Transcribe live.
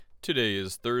Today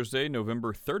is Thursday,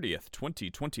 November 30th,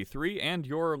 2023, and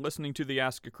you're listening to the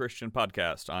Ask a Christian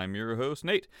podcast. I'm your host,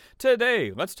 Nate.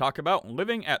 Today, let's talk about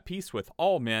living at peace with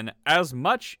all men as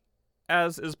much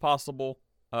as is possible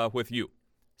with you.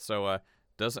 So,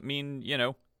 doesn't mean,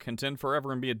 contend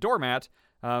forever and be a doormat.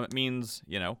 It means,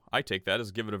 I take that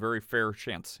as give it a very fair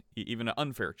chance, even an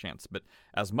unfair chance. But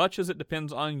as much as it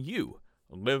depends on you,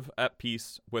 live at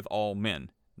peace with all men.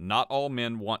 Not all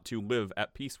men want to live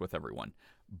at peace with everyone.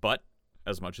 But,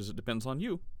 as much as it depends on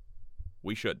you,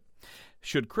 we should.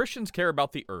 Should Christians care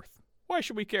about the earth? Why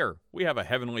should we care? We have a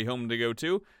heavenly home to go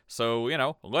to, so,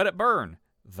 let it burn.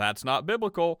 That's not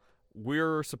biblical.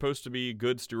 We're supposed to be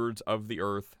good stewards of the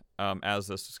earth, as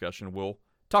this discussion will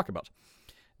talk about.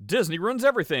 Disney ruins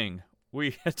everything.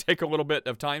 We take a little bit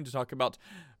of time to talk about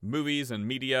movies and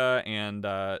media and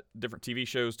different TV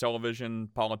shows, television,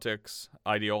 politics,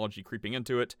 ideology creeping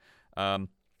into it.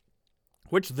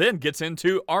 Which then gets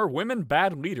into, are women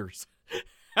bad leaders?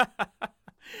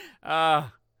 I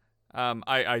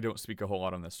don't speak a whole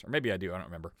lot on this. Or maybe I do, I don't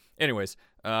remember. Anyways,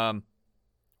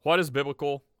 what is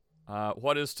biblical?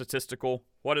 What is statistical?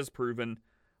 What is proven?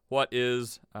 What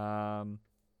is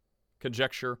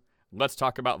conjecture? Let's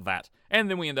talk about that. And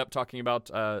then we end up talking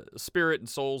about spirit and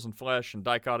souls and flesh and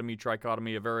dichotomy,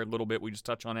 trichotomy, a very little bit. We just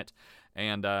touch on it.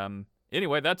 And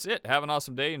anyway, that's it. Have an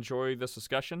awesome day. Enjoy this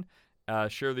discussion.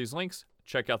 Share these links.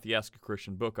 Check out the Ask a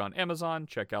Christian book on Amazon.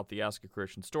 Check out the Ask a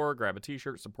Christian store. Grab a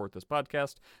t-shirt. Support this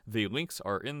podcast. The links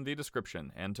are in the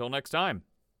description. Until next time.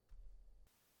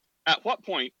 At what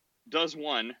point does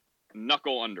one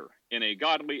knuckle under in a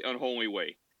godly, unholy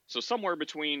way? So somewhere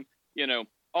between,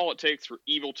 all it takes for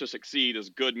evil to succeed is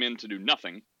good men to do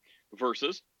nothing,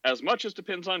 versus, as much as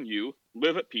depends on you,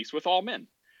 live at peace with all men.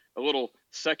 A little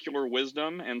secular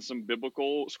wisdom and some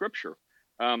biblical scripture.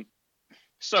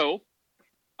 So,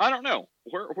 I don't know.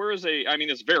 Where is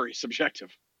it's very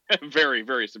subjective. Very,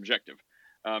 very subjective.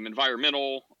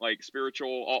 Environmental,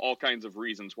 spiritual, all kinds of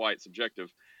reasons why it's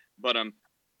subjective. But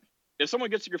if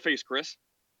someone gets in your face, Chris,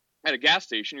 at a gas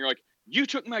station, you're like, you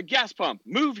took my gas pump,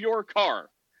 move your car.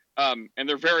 And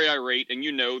they're very irate, and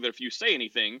you know that if you say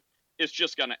anything, it's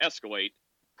just going to escalate,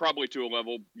 probably to a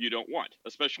level you don't want,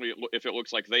 especially if it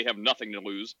looks like they have nothing to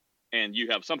lose and you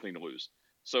have something to lose.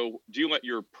 So do you let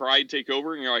your pride take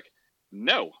over and you're like,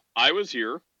 no, I was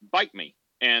here, bite me,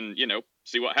 and,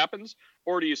 see what happens?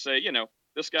 Or do you say,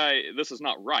 this guy, this is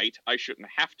not right. I shouldn't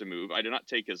have to move. I did not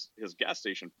take his gas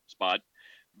station spot,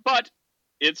 but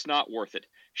it's not worth it.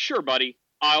 Sure, buddy,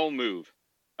 I'll move.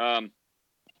 I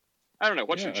don't know.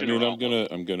 What's your general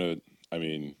outlook?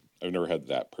 I've never had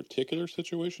that particular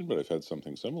situation, but I've had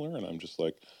something similar, and I'm just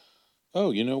like,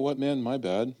 oh, you know what, man, my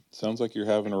bad. Sounds like you're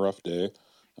having a rough day.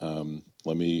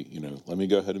 Let me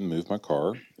go ahead and move my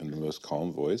car in the most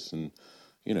calm voice, and,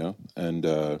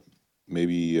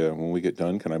 maybe when we get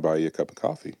done, can I buy you a cup of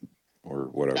coffee or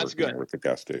whatever? That's good. At the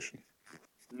gas station.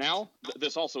 Now,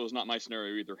 this also is not my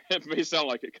scenario either. It may sound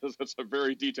like it because it's a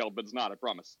very detailed, but it's not, I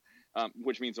promise.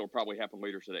 Which means it'll probably happen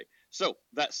later today. So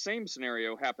that same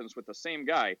scenario happens with the same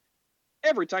guy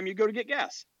every time you go to get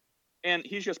gas. And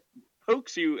he just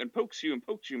pokes you and pokes you and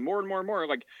pokes you more and more and more.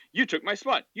 Like, you took my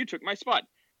spot. You took my spot.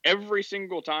 Every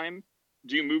single time,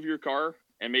 do you move your car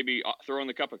and maybe throw in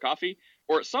the cup of coffee?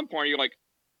 Or at some point, you're like,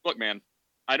 look, man,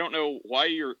 I don't know why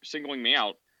you're singling me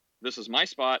out. This is my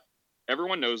spot.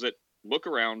 Everyone knows it. Look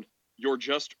around. You're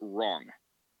just wrong.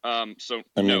 I'd want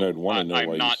to know why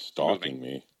not he's stalking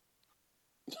moving. me.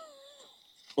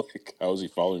 How is he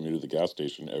following me to the gas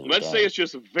station every time? Let's say it's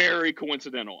just very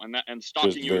coincidental, and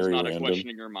stalking Just you is very not random. a question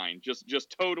in your mind.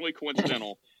 Just totally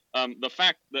coincidental.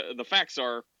 The facts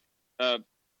are,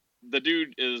 the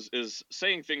dude is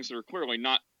saying things that are clearly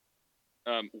not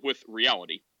with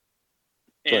reality.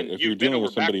 And But if you're dealing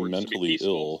with somebody mentally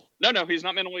ill, no, he's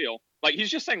not mentally ill. Like,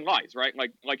 he's just saying lies, right?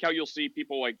 Like how you'll see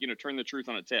people turn the truth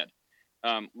on its head.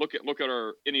 Look at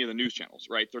any of the news channels,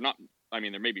 right? They're not. They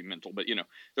may be mental, but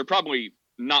they're probably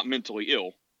not mentally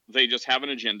ill. They just have an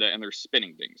agenda and they're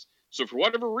spinning things. So for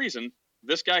whatever reason,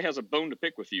 this guy has a bone to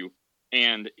pick with you,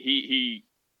 and he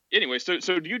anyway. So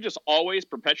do you just always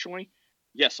perpetually?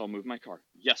 Yes, I'll move my car.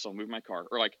 Yes, I'll move my car.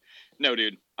 Or like, no,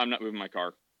 dude, I'm not moving my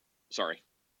car. Sorry.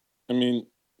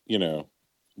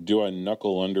 Do I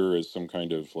knuckle under as some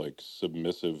kind of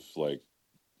submissive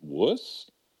wuss?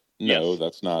 No, Yes.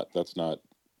 that's not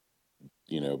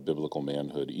biblical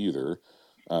manhood either.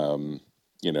 Am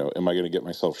I going to get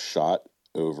myself shot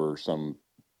over some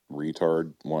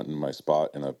retard wanting my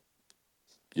spot in a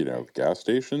gas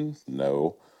station?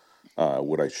 No.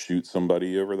 Would I shoot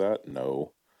somebody over that?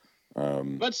 No.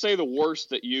 Let's say the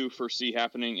worst that you foresee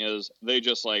happening is they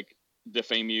just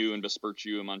defame you and besmirch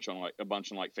you a bunch on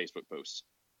like Facebook posts.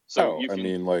 So you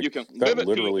can like, you can that limit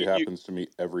literally the happens to me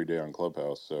every day on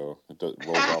Clubhouse, so it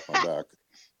rolls off my back.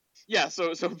 Yeah,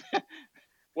 so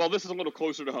well, this is a little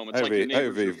closer to home. It's I like your have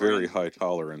neighbors, a your very friends. high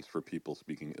tolerance for people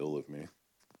speaking ill of me.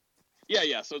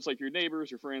 Yeah. So it's like your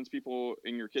neighbors, your friends, people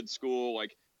in your kid's school.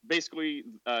 Like basically,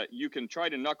 you can try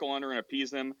to knuckle under and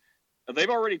appease them. They've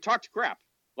already talked crap.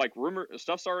 Like rumor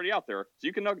stuff's already out there, so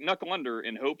you can knuckle under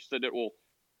in hopes that it will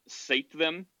sate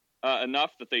them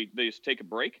enough that they just take a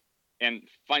break and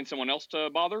find someone else to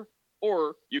bother.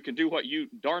 Or you can do what you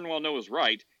darn well know is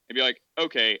right and be like,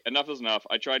 okay, enough is enough.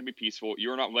 I tried to be peaceful.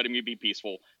 You're not letting me be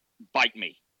peaceful. Bite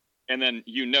me. And then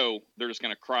they're just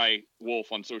going to cry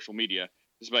wolf on social media.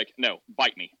 Just like, no,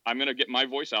 bite me. I'm going to get my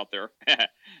voice out there.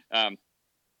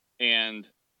 And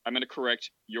I'm going to correct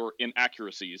your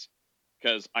inaccuracies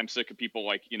because I'm sick of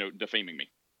people defaming me.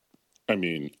 I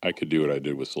mean, I could do what I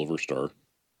did with Silver Star.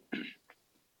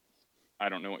 I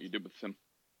don't know what you did with him.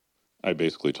 I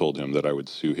basically told him that I would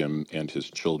sue him and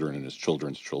his children and his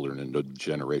children's children into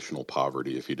generational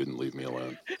poverty if he didn't leave me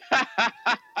alone.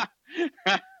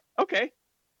 Okay.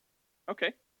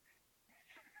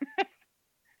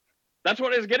 That's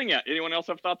what I was getting at. Anyone else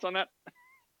have thoughts on that?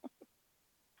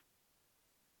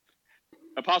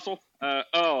 Apostle?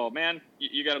 Oh, man.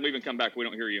 You got to leave and come back. We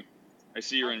don't hear you. I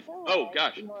see you're in. Oh,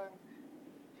 gosh.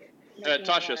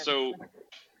 Tasha, so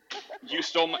you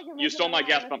stole my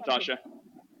gas pump, Tasha.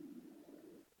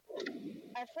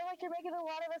 I feel like you're making a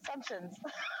lot of assumptions.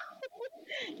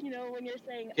 When you're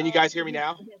saying... Can you guys hear me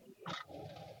now?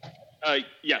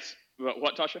 Yes.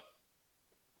 What, Tasha?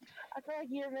 I feel like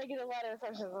you're making a lot of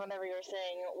assumptions whenever you're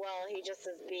saying, well, he just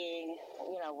is being,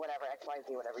 whatever, X, Y,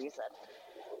 Z, whatever you said.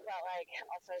 But,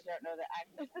 also I don't know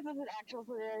if this is an actual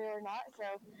scenario or not, so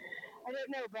I don't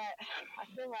know, but I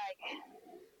feel like...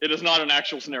 It is not an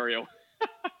actual scenario.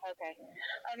 Okay.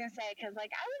 I was going to say, because, I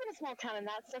live in a small town and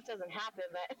that stuff doesn't happen,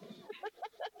 but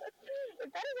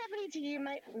if that is happening to you, you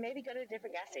might maybe go to a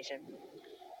different gas station.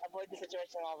 Avoid the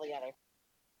situation altogether.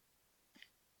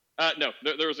 No,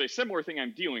 there was a similar thing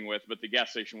I'm dealing with, but the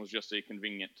gas station was just a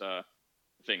convenient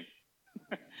thing.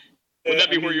 Would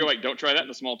that be where you're like, don't try that in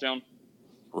a small town?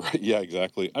 Right, yeah,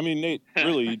 exactly. I mean, Nate,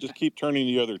 really, you just keep turning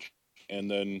the other cheek, and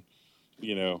then,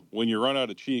 when you run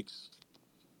out of cheeks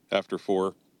after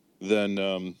 4, then,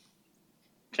 you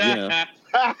guys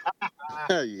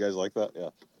like that? Yeah.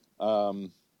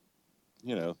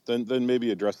 Then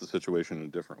maybe address the situation in a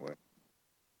different way.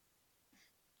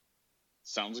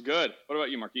 Sounds good. What about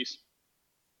you, Marquise?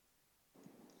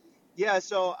 Yeah,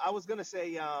 so I was gonna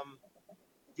say, yeah,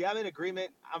 I'm in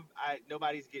agreement.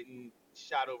 Nobody's getting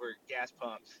shot over gas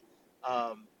pumps,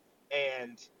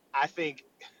 and I think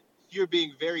you're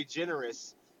being very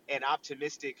generous and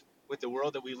optimistic with the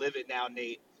world that we live in now,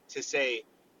 Nate, to say,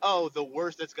 oh, the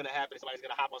worst that's gonna happen is somebody's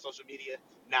gonna hop on social media.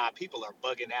 Nah, people are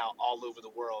bugging out all over the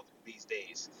world these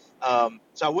days.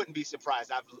 So I wouldn't be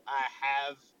surprised. I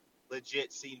have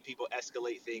legit seen people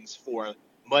escalate things for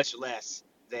much less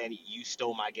than you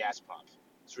stole my gas pump.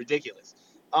 It's ridiculous.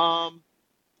 But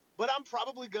I'm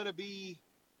probably gonna be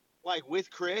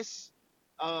with Chris.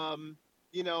 Honestly,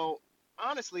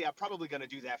 I'm probably gonna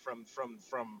do that from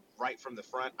right from the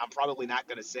front. I'm probably not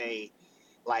gonna say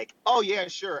oh yeah,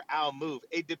 sure, I'll move.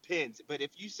 It depends. But if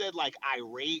you said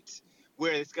irate,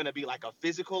 where it's gonna be a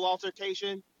physical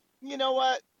altercation, you know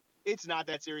what? It's not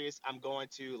that serious. I'm going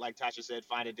to, like Tasha said,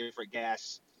 find a different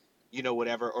gas,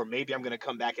 whatever. Or maybe I'm gonna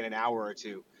come back in an hour or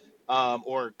two,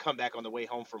 or come back on the way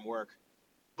home from work.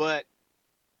 But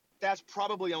that's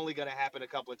probably only gonna happen a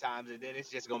couple of times, and then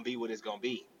it's just gonna be what it's gonna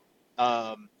be.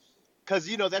 Because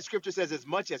that scripture says as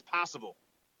much as possible.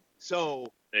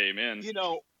 So, amen.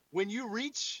 When you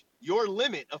reach your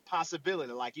limit of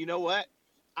possibility, you know what?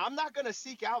 I'm not gonna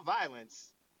seek out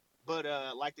violence, but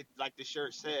like the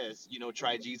shirt says,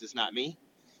 try Jesus, not me.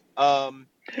 That's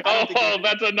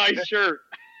a nice shirt.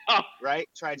 Right?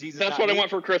 Try Jesus. That's what I want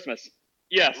for Christmas.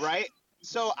 Yes. Right?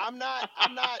 So I'm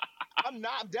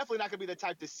definitely not gonna be the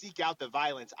type to seek out the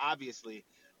violence, obviously.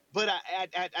 But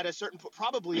at a certain point,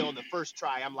 probably on the first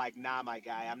try, I'm like, nah, my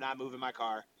guy, I'm not moving my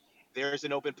car. There's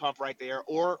an open pump right there,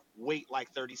 or wait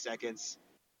 30 seconds,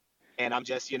 and I'm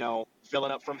just,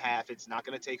 filling up from half. It's not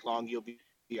going to take long. You'll be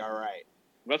all right.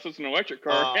 Unless it's an electric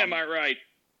car, am I right?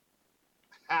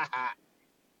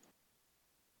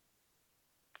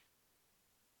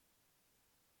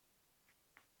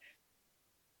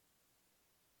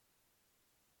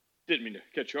 Didn't mean to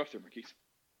cut you off there, Marquise.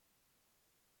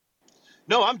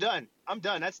 No, I'm done.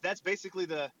 That's basically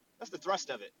that's the thrust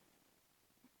of it.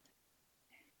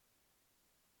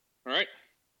 All right.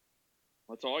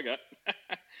 That's all I got.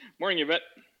 Morning, Yvette.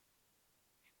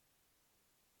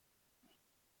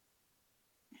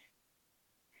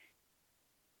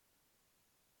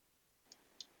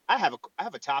 I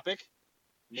have a topic.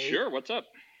 Nate. Sure, what's up?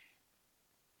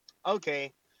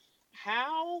 Okay.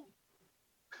 How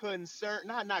concerned?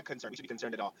 Not concerned. We should be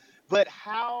concerned at all. But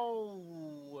how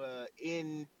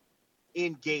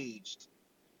engaged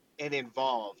and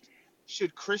involved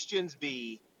should Christians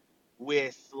be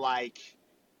with like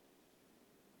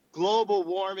global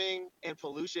warming and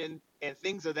pollution and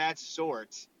things of that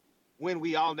sort when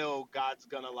we all know God's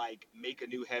gonna like make a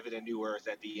new heaven and new earth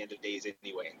at the end of days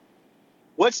anyway?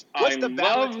 What's the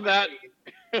balance? Love that.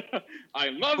 I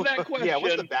love that question. Yeah,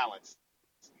 what's the balance?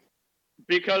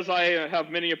 Because I have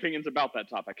many opinions about that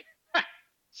topic.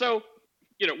 So,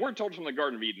 we're told from the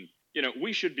Garden of Eden,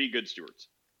 we should be good stewards.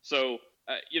 So,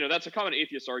 that's a common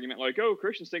atheist argument, like, oh,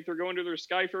 Christians think they're going to their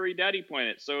sky fairy daddy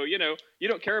planet. So, you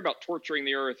don't care about torturing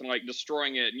the earth and like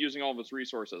destroying it and using all of its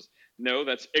resources. No,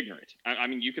 that's ignorant. I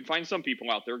mean, you can find some people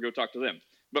out there, go talk to them.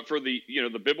 But for the,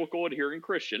 the biblical adhering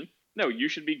Christian, no, you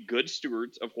should be good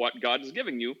stewards of what God is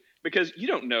giving you, because you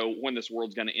don't know when this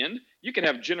world's going to end. You can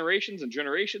have generations and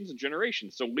generations and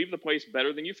generations. So leave the place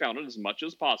better than you found it as much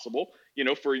as possible,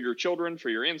 for your children, for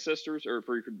your ancestors, or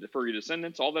for your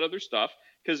descendants, all that other stuff,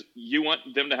 because you want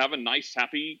them to have a nice,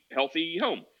 happy, healthy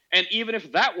home. And even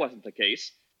if that wasn't the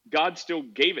case, God still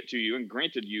gave it to you and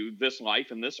granted you this life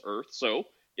and this earth. So,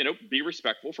 be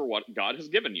respectful for what God has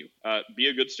given you. Be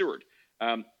a good steward.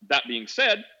 That being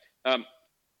said,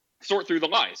 sort through the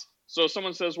lies. So if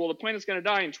someone says, well, the planet's going to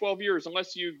die in 12 years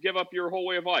unless you give up your whole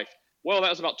way of life. Well, that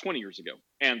was about 20 years ago,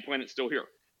 and the planet's still here.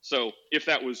 So if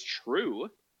that was true,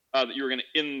 that you were going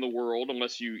to end the world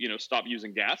unless you, stop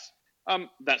using gas,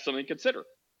 that's something to consider.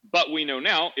 But we know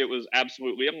now it was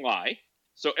absolutely a lie.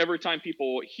 So every time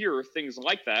people hear things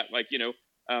like that, like,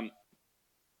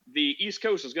 the East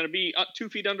Coast is going to be 2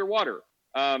 feet underwater,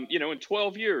 in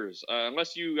 12 years,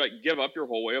 unless you give up your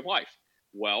whole way of life.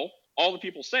 Well, all the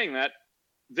people saying that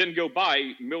then go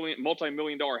buy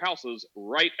multi-million-dollar houses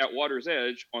right at water's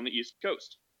edge on the East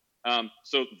Coast.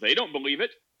 So they don't believe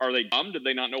it. Are they dumb? Did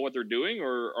they not know what they're doing?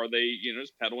 Or are they,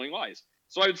 just peddling lies?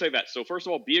 So I would say that. So first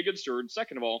of all, be a good steward.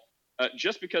 Second of all,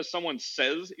 just because someone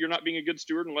says you're not being a good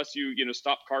steward unless you,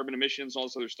 stop carbon emissions and all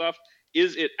this other stuff,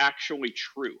 is it actually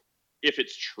true? If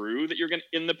it's true that you're going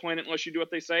to end the planet unless you do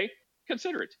what they say,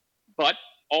 consider it. But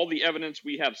all the evidence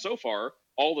we have so far,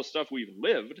 all the stuff we've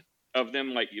lived of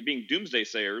them like being doomsday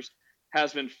sayers,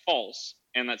 has been false,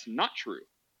 and that's not true.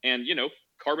 And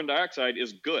carbon dioxide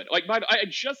is good. Like, I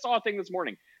just saw a thing this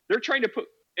morning. They're trying to put,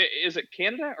 is it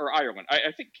Canada or Ireland?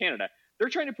 I think Canada. They're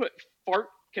trying to put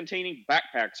fart-containing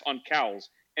backpacks on cows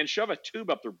and shove a tube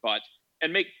up their butt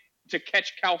and to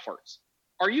catch cow farts.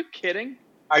 Are you kidding?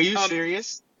 Are you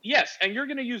serious? Yes, and you're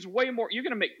going to use way more. You're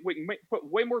going to put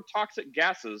way more toxic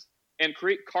gases and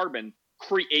create carbon,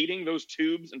 creating those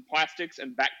tubes and plastics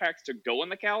and backpacks to go in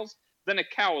the cows, than a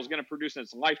cow is going to produce in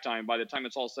its lifetime by the time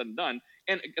it's all said and done.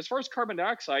 And as far as carbon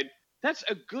dioxide, that's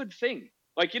a good thing.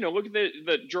 Like, look at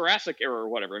the Jurassic era or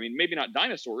whatever. I mean, maybe not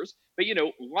dinosaurs, but,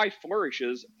 life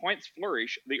flourishes, plants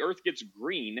flourish, the earth gets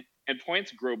green, and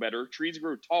plants grow better, trees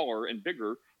grow taller and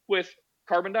bigger with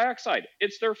carbon dioxide.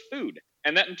 It's their food.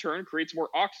 And that in turn creates more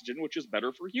oxygen, which is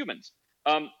better for humans.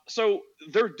 So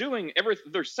they're doing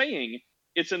everything. They're saying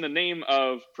it's in the name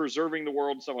of preserving the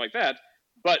world and stuff like that.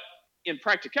 But in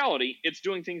practicality, it's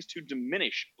doing things to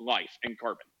diminish life and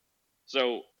carbon.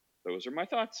 So those are my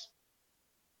thoughts.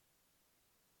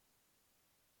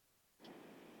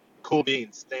 Cool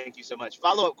beans. Thank you so much.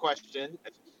 Follow-up question,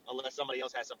 unless somebody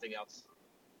else has something else.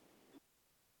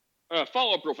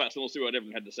 Follow up real fast, and we'll see what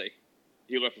Evan had to say.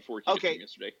 He left before he came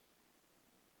yesterday.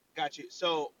 Got you.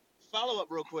 So follow up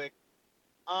real quick.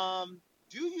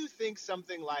 Do you think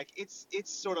something like it's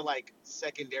sort of like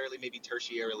secondarily, maybe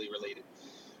tertiarily related,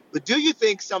 but do you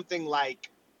think something like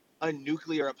a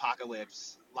nuclear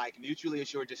apocalypse, like mutually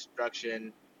assured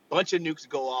destruction, bunch of nukes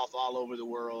go off all over the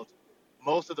world,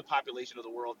 most of the population of the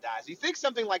world dies? Do you think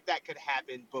something like that could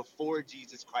happen before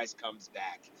Jesus Christ comes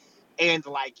back, and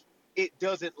like it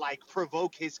doesn't like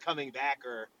provoke his coming back?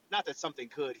 Or not that something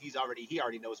could, he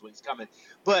already knows when he's coming,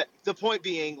 but the point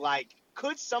being, like,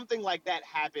 could something like that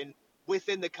happen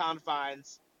within the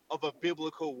confines of a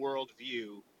biblical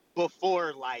worldview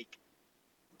before like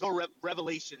the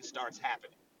revelation starts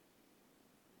happening?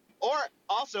 Or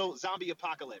also zombie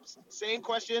apocalypse, same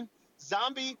question.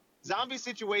 Zombie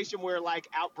situation where like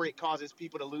outbreak causes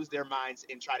people to lose their minds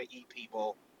and try to eat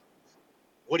people.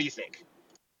 What do you think?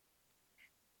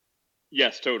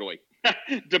 Yes, totally.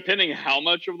 Depending how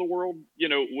much of the world,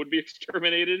 would be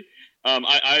exterminated.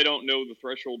 I don't know the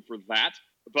threshold for that,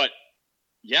 but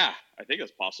yeah, I think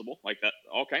it's possible. Like that,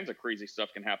 all kinds of crazy stuff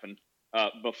can happen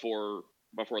before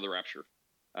the rapture.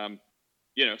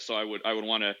 So I would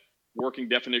want to working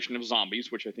definition of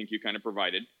zombies, which I think you kind of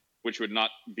provided, which would not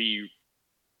be,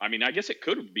 I mean, I guess it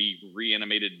could be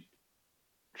reanimated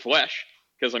flesh,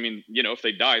 because, I mean, you know, if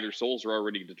they die, their souls are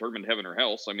already determined heaven or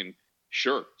hell. So, I mean,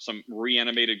 sure, some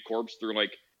reanimated corpse through,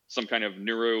 like, some kind of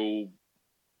neurotox,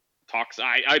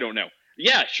 I don't know.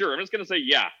 Yeah, sure, I'm just going to say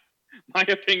yeah. My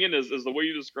opinion is the way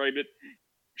you described it,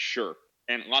 sure.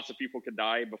 And lots of people could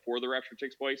die before the rapture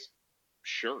takes place,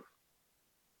 sure.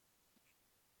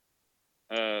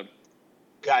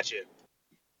 Gotcha.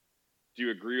 Do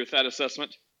you agree with that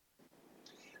assessment?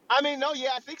 I mean, no,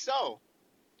 yeah, I think so.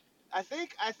 I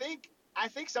think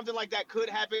something like that could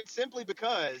happen simply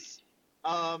because,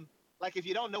 like, if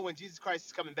you don't know when Jesus Christ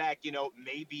is coming back, you know,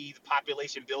 maybe the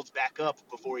population builds back up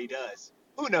before he does.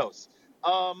 Who knows?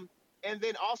 And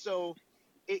then also,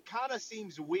 it kind of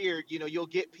seems weird, you know, you'll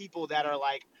get people that are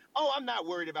like, oh, I'm not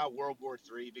worried about World War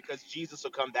III because Jesus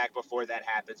will come back before that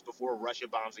happens, before Russia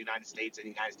bombs the United States and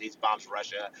the United States bombs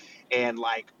Russia, and,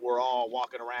 like, we're all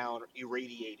walking around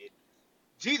irradiated.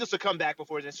 Jesus will come back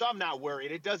before then, so I'm not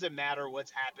worried. It doesn't matter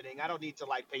what's happening. I don't need to,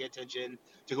 like, pay attention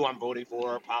to who I'm voting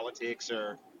for, or politics,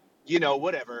 or, you know,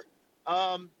 whatever.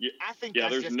 I think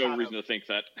that's there's just no reason to think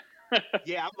that.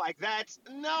 yeah, I'm like, that's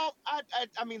no.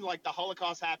 I mean, like, the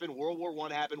Holocaust happened, World War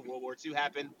I happened, World War II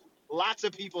happened. Lots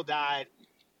of people died.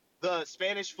 The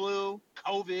Spanish flu,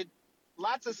 COVID,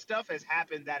 lots of stuff has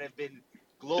happened that have been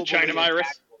globally. The China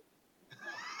virus.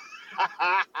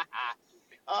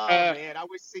 Oh man, I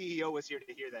wish CEO was here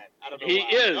to hear that. I don't know. He why.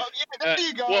 is. Oh, yeah, there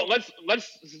you go. Well, let's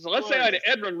say hi to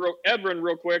Edwin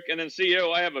real quick, and then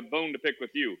CEO, I have a bone to pick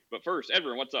with you. But first,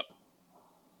 Edwin, what's up?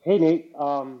 Hey Nate.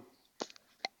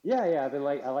 Yeah.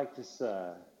 I like this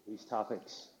these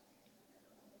topics.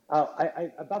 I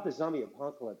about the zombie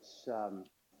apocalypse.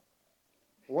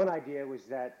 One idea was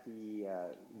that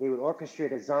they would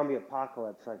orchestrate a zombie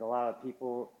apocalypse, like a lot of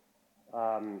people.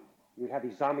 You'd have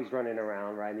these zombies running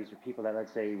around, right? And these are people that,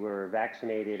 let's say, were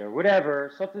vaccinated or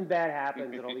whatever. Something bad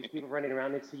happens, and all these people running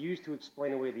around. It's used to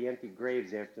explain away the empty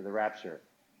graves after the rapture.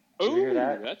 Did you hear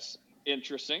that? That's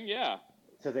interesting. Yeah.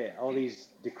 So all these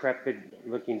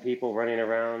decrepit-looking people running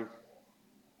around.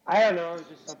 I don't know. It's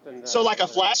just something. So like a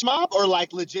flash mob, or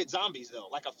like legit zombies though?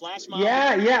 Like a flash mob?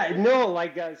 Yeah. No,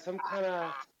 like some kind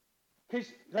of.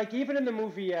 Cause like even in the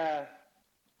movie,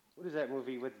 what is that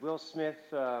movie with Will Smith?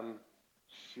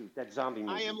 Shoot, that zombie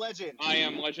movie. I Am Legend. I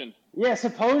Am Legend. Yeah,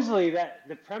 supposedly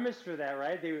the premise for that,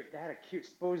 right? They had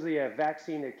supposedly a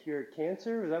vaccine that cured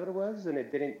cancer. Is that what it was? And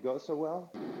it didn't go so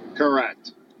well.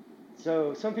 Correct.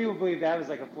 So some people believe that was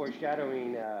like a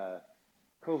foreshadowing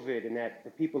COVID, and that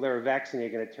the people that are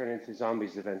vaccinated are going to turn into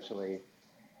zombies eventually.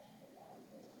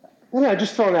 I don't know,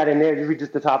 just throwing that in there.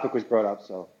 Just the topic was brought up,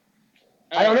 so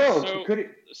I don't know. So, Could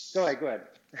it? Go ahead.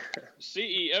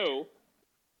 CEO,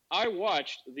 I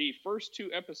watched the first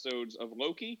 2 episodes of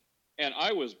Loki, and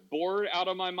I was bored out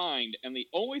of my mind. And the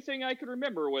only thing I could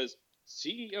remember was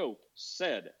CEO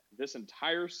said this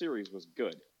entire series was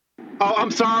good. Oh,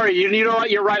 I'm sorry. You know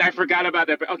what? You're right. I forgot about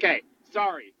that. Okay,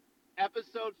 sorry.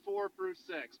 Episode 4 through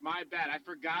 6. My bad. I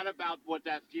forgot about what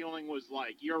that feeling was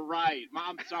like. You're right.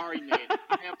 I'm sorry, Nate.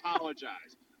 I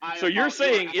apologize. So you're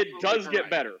saying it does get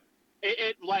better?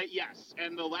 It yes,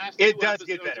 and the last 2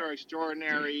 episodes are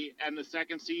extraordinary, and the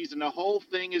second season, the whole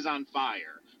thing is on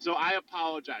fire. So I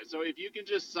apologize. So if you can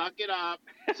just suck it up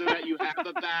so that you have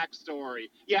the backstory.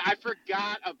 Yeah, I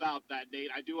forgot about that, Nate.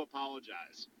 I do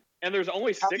apologize. And there's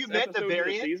only 6 episodes of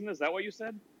the season? Is that what you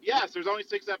said? Yes, there's only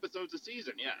 6 episodes a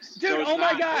season, yes. Dude, so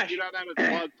my gosh! You don't have to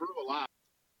plug through a lot.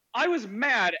 I was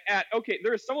mad at, okay,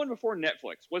 there was someone before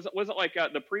Netflix. Was it like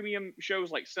the premium shows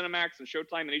like Cinemax and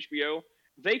Showtime and HBO?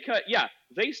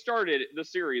 They started the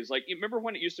series. Like, you remember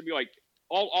when it used to be like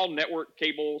all network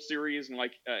cable series, and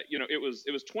like, it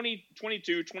was 20,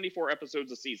 22, 24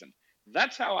 episodes a season.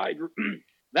 That's how I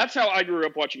grew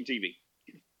up watching TV.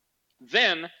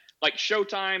 Then, like,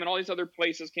 Showtime and all these other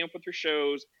places came up with their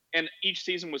shows, and each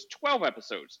season was 12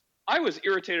 episodes. I was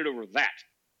irritated over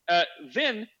that.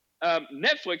 Then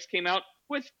Netflix came out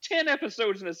with 10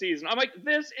 episodes in a season. I'm like,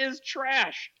 this is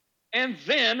trash. And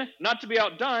then, not to be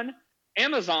outdone,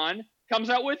 Amazon comes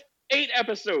out with 8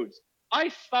 episodes. I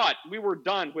thought we were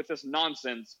done with this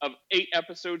nonsense of 8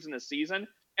 episodes in a season,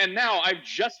 and now I've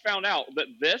just found out that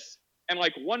this, and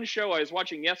like one show I was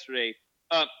watching yesterday,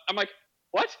 I'm like,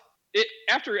 what?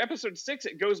 After episode 6,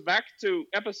 it goes back to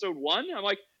episode 1? I'm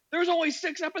like, there's only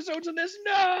 6 episodes in this?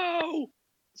 No!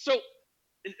 So,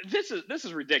 this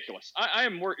is ridiculous. I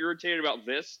am more irritated about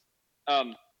this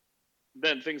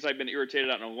than things I've been irritated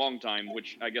at in a long time,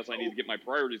 which I guess I need to get my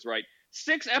priorities right.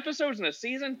 6 episodes in a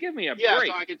season? Give me a break.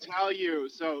 So I can tell you.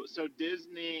 So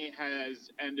Disney has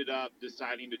ended up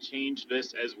deciding to change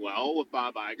this as well with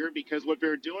Bob Iger, because what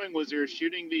they're doing was they're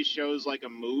shooting these shows like a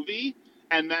movie,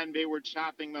 and then they were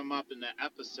chopping them up into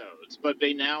episodes. But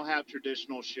they now have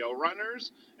traditional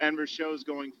showrunners, and their shows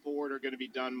going forward are going to be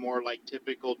done more like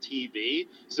typical TV.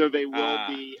 So they will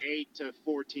be 8 to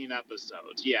 14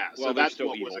 episodes. Yeah, well, so that's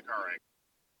what was occurring.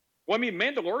 Well, I mean,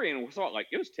 Mandalorian was like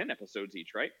it was 10 episodes each,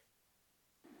 right?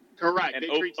 Correct. And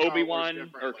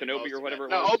Obi-Wan or Kenobi or whatever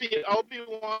it was. No,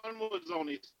 Obi-Wan was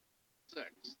only 6.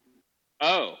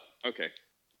 Oh, okay.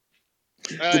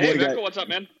 Hey, Michael, what's up,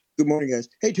 man? Good morning, guys.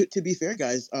 Hey, to be fair,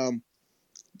 guys,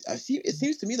 it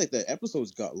seems to me like the episodes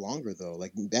got longer, though.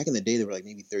 Like, back in the day, they were like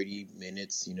maybe 30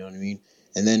 minutes, you know what I mean?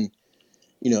 And then,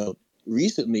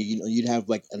 recently, you'd have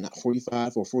like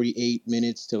 45 or 48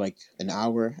 minutes to like an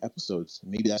hour episodes.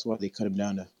 Maybe that's why they cut them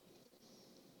down to...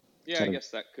 Yeah, I guess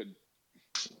that could...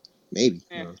 Maybe.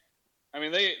 I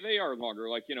mean, they are longer.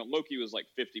 Like, Loki was like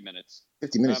 50 minutes.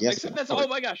 50 minutes, yes. Except oh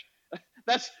my gosh.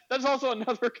 That's also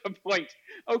another complaint.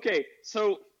 Okay,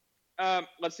 so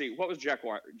let's see. What was Jack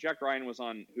Ryan? Jack Ryan was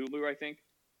on Hulu, I think.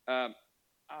 Yeah,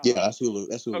 that's Hulu.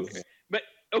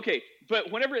 Okay. But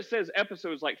whenever it says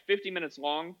episodes like 50 minutes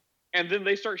long, and then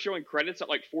they start showing credits at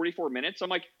like 44 minutes, I'm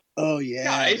like, oh yeah,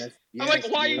 guys. I'm like,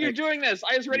 why are you doing this?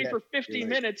 I was ready for 50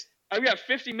 minutes. I've got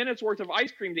 50 minutes worth of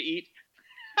ice cream to eat.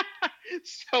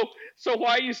 So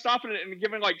why are you stopping it and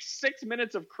giving like 6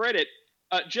 minutes of credit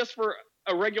just for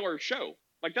a regular show?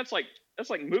 Like that's like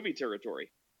movie territory.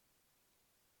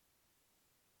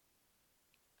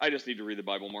 I just need to read the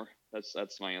Bible more.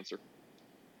 That's my answer.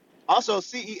 Also,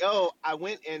 CEO, I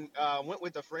went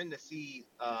with a friend to see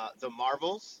the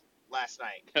Marvels last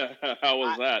night. How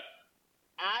was that?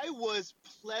 I was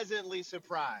pleasantly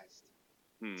surprised.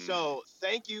 So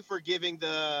thank you for giving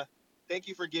the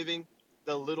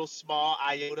little small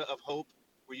iota of hope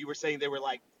where you were saying they were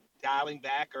like dialing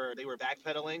back or they were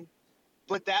backpedaling.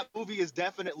 But that movie is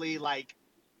definitely like,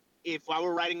 if I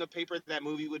were writing a paper, that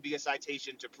movie would be a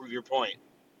citation to prove your point,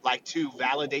 like to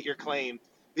validate your claim,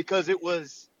 because it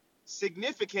was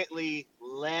significantly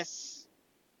less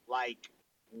like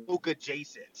woke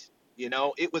adjacent.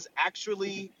 It was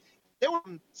actually, there were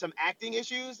some acting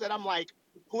issues that I'm like,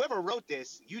 whoever wrote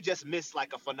this, you just missed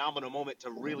like a phenomenal moment to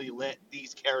really let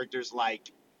these characters like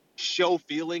show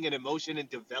feeling and emotion and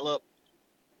develop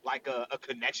like a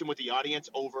connection with the audience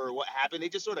over what happened. They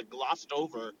just sort of glossed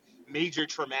over major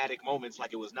traumatic moments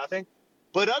like it was nothing.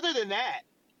 But other than that,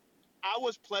 I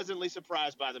was pleasantly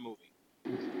surprised by the movie.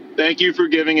 Thank you for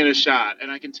giving it a shot. And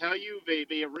I can tell you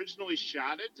they originally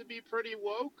shot it to be pretty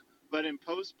woke, but in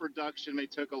post-production, they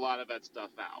took a lot of that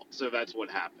stuff out. So that's what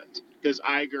happened. Because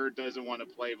Iger doesn't want to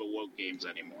play the woke games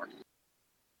anymore.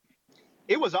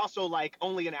 It was also like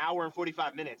only an hour and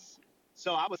 45 minutes.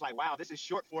 So I was like, wow, this is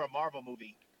short for a Marvel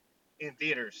movie in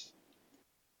theaters.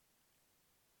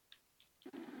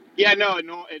 Yeah, no, it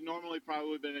normally probably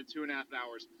would have been 2.5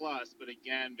 hours plus. But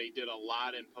again, they did a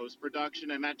lot in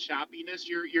post-production. And that choppiness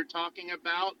you're talking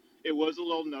about, it was a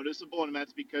little noticeable. And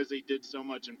that's because they did so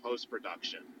much in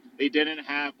post-production. They didn't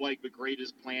have like the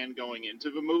greatest plan going into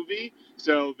the movie,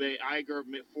 so Iger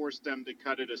forced them to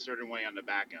cut it a certain way on the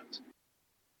back end.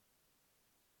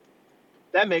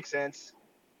 That makes sense.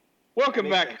 Welcome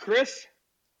back, Chris.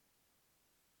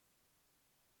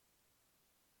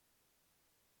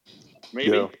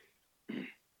 Maybe. Yeah.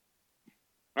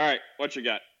 All right, what you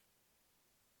got?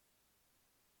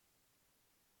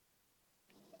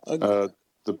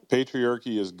 The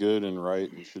patriarchy is good and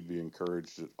right and should be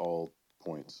encouraged at all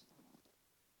points.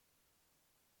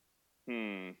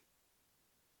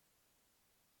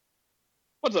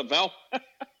 What's up, Val?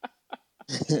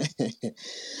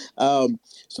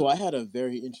 So I had a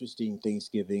very interesting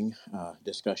Thanksgiving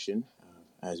discussion,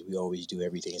 as we always do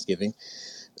every Thanksgiving.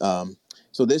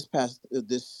 So this past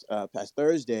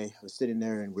Thursday, I was sitting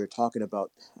there and we were talking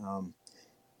about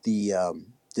the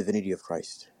divinity of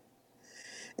Christ.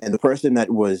 And the person that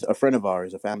was a friend of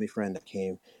ours, a family friend that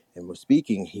came and was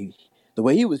speaking, the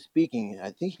way he was speaking,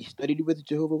 I think he studied with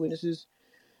Jehovah's Witnesses.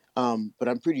 But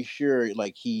I'm pretty sure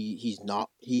like he's not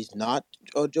he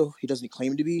doesn't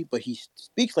claim to be, but he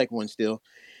speaks like one still.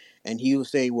 And he was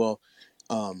saying,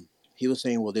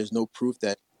 there's no proof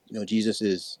that Jesus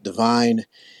is divine,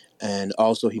 and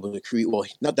also he was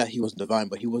not that he was divine,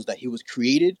 but he was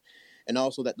created, and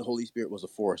also that the Holy Spirit was a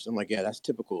force. I'm like, yeah, that's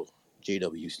typical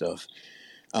JW stuff.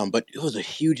 But it was a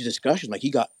huge discussion. Like, he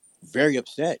got very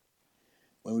upset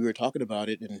when we were talking about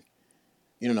it, and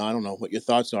I don't know what your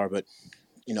thoughts are, but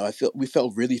we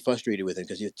felt really frustrated with him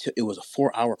because it was a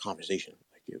 4-hour conversation.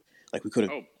 Like we could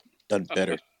have done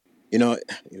better. You know,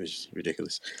 it was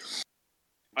ridiculous.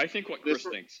 I think what Chris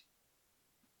thinks.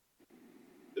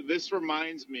 This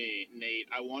reminds me, Nate,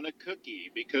 I want a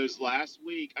cookie because last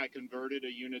week I converted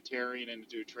a Unitarian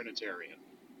into a Trinitarian.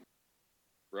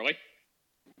 Really?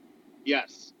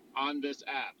 Yes, on this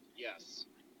app. Yes.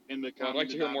 In the I'd like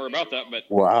to hear more about that, but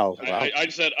wow. I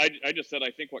just said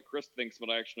I think what Chris thinks, but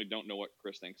I actually don't know what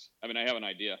Chris thinks. I mean, I have an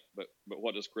idea, but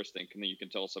what does Chris think? And then you can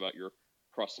tell us about your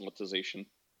proselytization.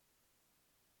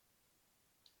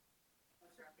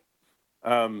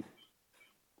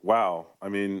 Wow. I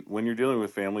mean, when you're dealing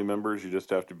with family members, you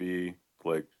just have to be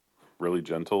like really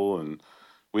gentle. And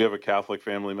we have a Catholic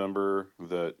family member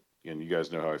that, and you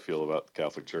guys know how I feel about the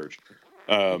Catholic Church.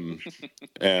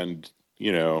 And,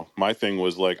 you know, my thing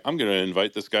was like, I'm going to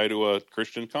invite this guy to a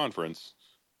Christian conference.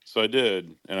 So I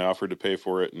did. And I offered to pay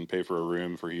for it and pay for a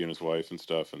room for he and his wife and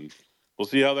stuff. And we'll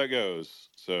see how that goes.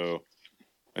 So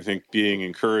I think being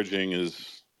encouraging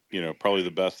is, you know, probably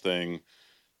the best thing.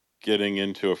 Getting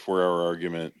into a 4-hour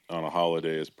argument on a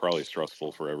holiday is probably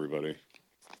stressful for everybody.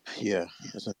 Yeah,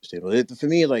 that's understandable. For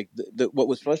me, like what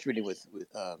was frustrating with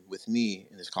me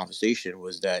in this conversation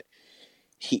was that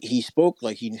he spoke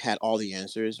like he had all the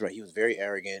answers, right? He was very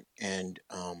arrogant, and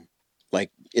like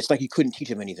it's like you couldn't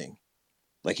teach him anything.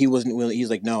 Like he wasn't willing.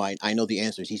 He's like, no, I know the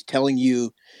answers. He's telling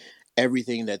you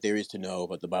everything that there is to know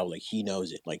about the Bible. Like he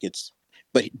knows it. Like it's,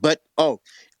 but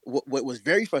what was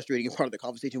very frustrating in part of the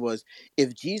conversation was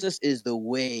if Jesus is the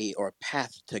way or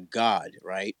path to God,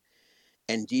 right?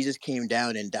 And Jesus came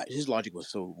down and died. His logic was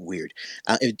so weird.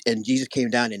 And Jesus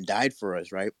came down and died for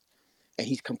us, right? And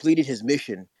he's completed his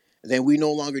mission. Then we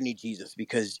no longer need Jesus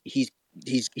because he's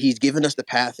given us the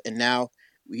path, and now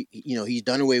he's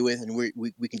done away with, and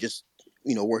we can just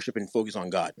worship and focus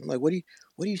on God. I'm like, what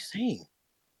are you saying?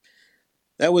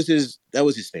 That was his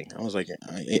thing. I was like,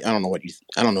 I don't know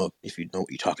I don't know if you know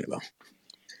what you're talking about.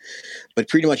 But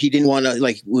pretty much he didn't want to,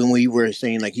 like, when we were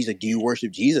saying, like, he's like, do you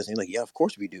worship Jesus? And he's like, yeah, of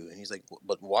course we do. And he's like,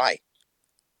 but why?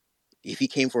 If he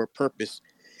came for a purpose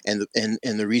and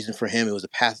the reason for him, it was a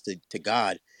path to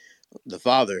God, the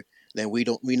Father, then we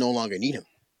no longer need him.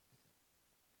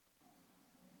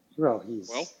 Well,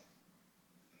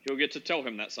 you'll get to tell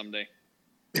him that someday.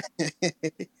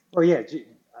 Well, yeah.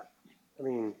 I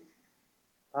mean,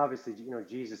 obviously,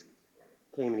 Jesus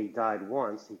came and he died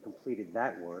once. He completed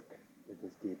that work.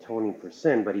 It's the atoning for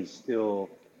sin, but he's the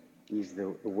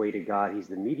way to God. He's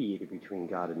the mediator between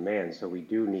God and man. So we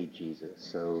do need Jesus.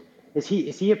 So is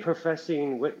he a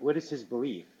professing? What is his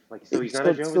belief? Like, so he's not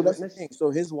a Jehovah's Witness?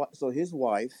 So his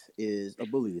wife is a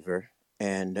believer,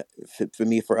 and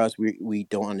for us, we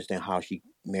don't understand how she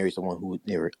married someone who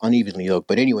they were unevenly yoked.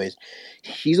 But anyways,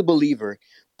 she's a believer.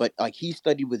 But like he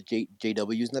studied with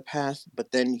JWs in the past,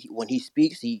 but then when he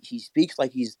speaks, he speaks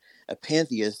like he's a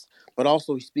pantheist, but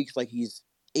also he speaks like he's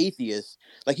atheist.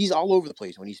 Like he's all over the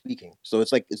place when he's speaking. So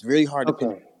it's like it's really hard to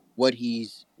pinpoint what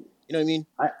he's. You know what I mean?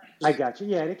 I got you.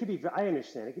 Yeah, and it could be. I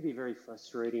understand. It could be very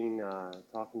frustrating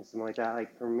talking to someone like that.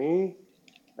 Like for me,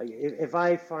 like if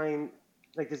I find,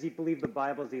 like, does he believe the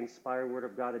Bible is the inspired word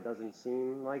of God? It doesn't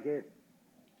seem like it.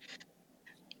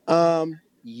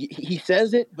 He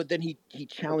says it, but then he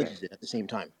challenges it at the same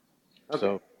time. Okay.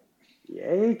 So yeah,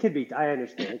 it could be. I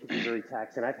understand. It could be very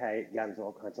taxing. I've gotten into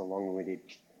all kinds of long-winded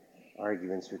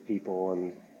arguments with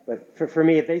people, but for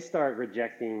me, if they start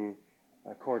rejecting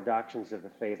core doctrines of the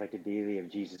faith, like the deity of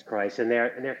Jesus Christ, and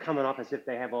they're coming off as if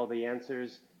they have all the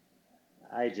answers,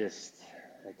 I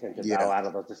tend to bow out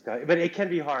of those discussions. But it can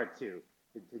be hard too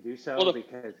to do so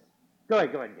because. Go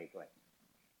ahead, Nate. Go ahead.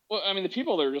 Well, I mean, the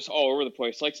people that are just all over the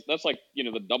place, like that's like,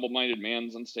 the double-minded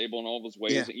man's unstable in all of his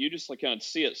ways. Yeah. And you just like kind of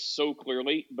see it so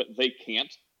clearly, but they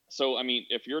can't. So, I mean,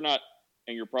 if you're not,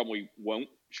 and you probably won't,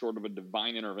 short of a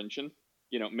divine intervention,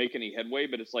 make any headway,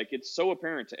 but it's like, it's so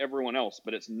apparent to everyone else,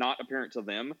 but it's not apparent to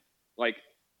them. Like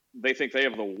they think they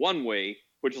have the one way,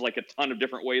 which is like a ton of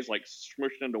different ways, like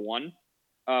smushed into one.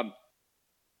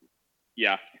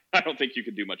 Yeah, I don't think you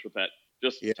could do much with that.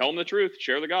 Just tell them the truth,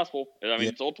 share the gospel. I mean,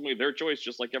 it's ultimately their choice,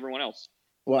 just like everyone else.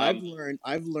 Well,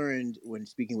 I've learned when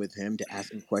speaking with him to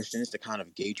ask him questions to kind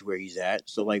of gauge where he's at.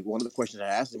 So, like, one of the questions I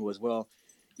asked him was, well,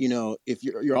 if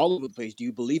you're all over the place, do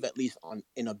you believe at least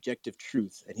in objective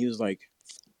truth? And he was like,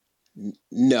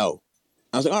 no.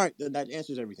 I was like, all right, that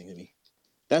answers everything to me.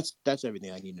 That's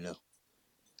everything I need to know.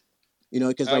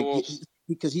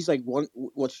 Because he's like,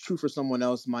 what's true for someone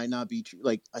else might not be true.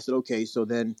 Like, I said, okay, so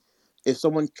then if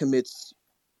someone commits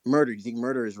murder, do you think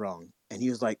murder is wrong? And he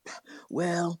was like,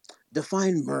 well,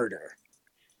 define murder.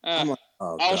 I'm like,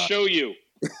 I'll show you.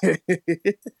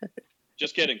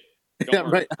 Just kidding. Don't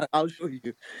worry. Right, I'll show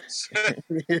you.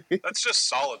 That's just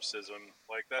solipsism.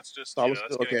 Like that's just that's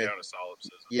getting down to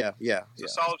solipsism. Yeah. So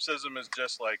solipsism is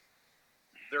just like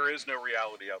there is no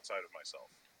reality outside of myself.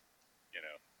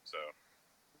 So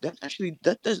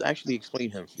that does actually explain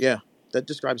him. Yeah, that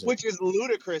describes him. Which is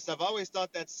ludicrous. I've always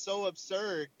thought that's so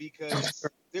absurd because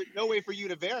there's no way for you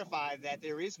to verify that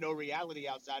there is no reality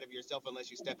outside of yourself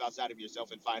unless you step outside of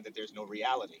yourself and find that there's no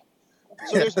reality.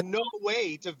 So there's no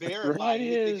way to verify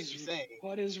anything that you're saying.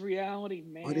 What is reality,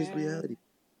 man? What is reality?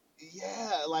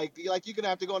 Yeah, like you're gonna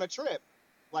have to go on a trip,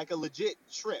 like a legit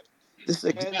trip. This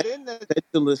and then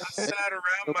I sat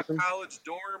around my college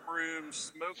dorm room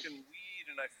smoking weed,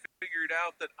 and I figured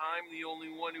out that I'm the only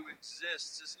one who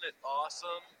exists. Isn't it awesome?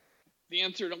 The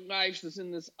answer to life is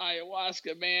in this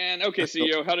ayahuasca, man. Okay,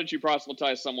 CEO, how did you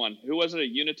proselytize someone? Who was it, a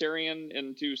Unitarian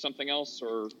into something else,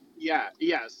 or? Yeah.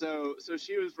 So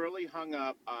she was really hung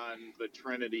up on the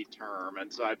Trinity term,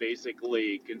 and so I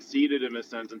basically conceded in a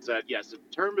sense and said, yes, the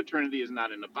term of Trinity is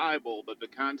not in the Bible, but the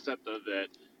concept of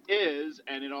it is,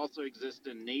 and it also exists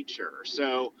in nature.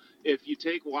 So if you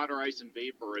take water, ice, and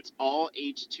vapor, it's all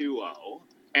H2O,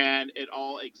 and it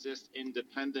all exists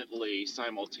independently,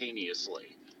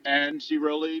 simultaneously. And she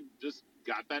really just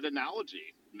got that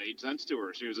analogy. It made sense to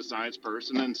her. She was a science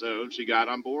person, and so she got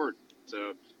on board.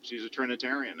 So she's a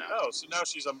Trinitarian now. Oh, so now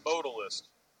she's a modalist.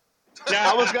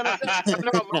 I was gonna say, That's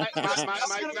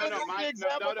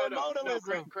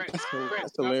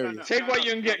hilarious. Take what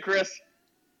you can get, Chris.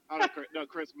 No,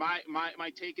 Chris, my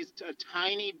take is a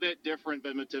tiny bit different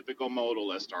than the typical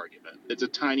modalist argument. It's a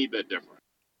tiny bit different.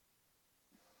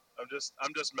 I'm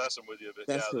just messing with you,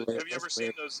 but have you ever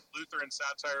seen those Lutheran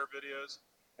satire videos?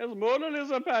 It's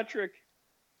modalism, Patrick.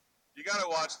 You gotta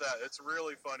watch that. It's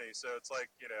really funny. So it's like,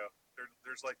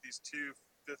 there's like these two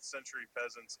 5th century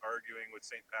peasants arguing with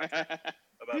St. Patrick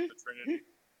about the Trinity.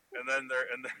 And then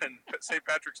St.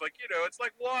 Patrick's like, it's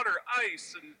like water,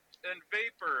 ice, and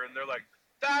vapor. And they're like,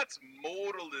 that's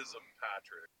modalism,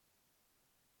 Patrick.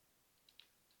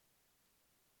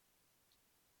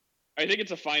 I think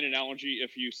it's a fine analogy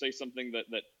if you say something that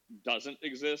doesn't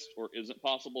exist or isn't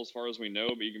possible as far as we know,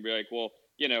 but you can be like, well,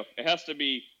 it has to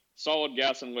be solid,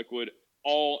 gas, and liquid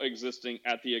all existing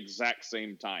at the exact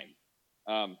same time.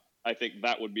 I think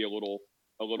that would be a little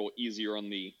easier on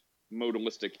the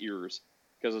modalistic ears,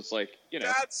 because it's like,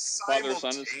 that's Father,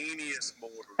 Son simultaneous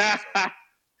modalism.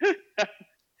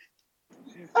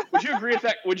 Would you agree with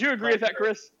that? Would you agree with that,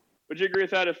 Chris? Would you agree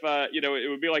with that if it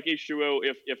would be like H2O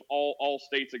if all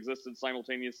states existed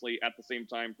simultaneously at the same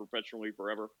time perpetually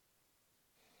forever?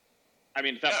 I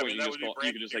mean, at that point you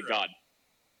could just say God.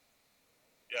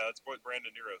 Yeah, that's what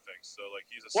Brandon Nero thinks. So like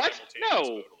he's a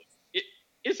simultaneous modalist.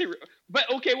 Is he? But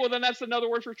okay, well then that's another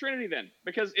word for Trinity then,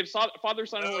 because if Father,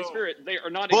 Son, and Holy Spirit, they are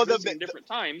not existing in different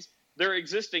times; they're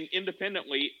existing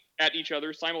independently at each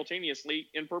other simultaneously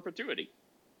in perpetuity.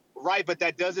 Right, but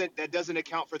that doesn't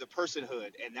account for the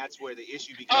personhood, and that's where the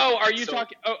issue becomes. Oh, are you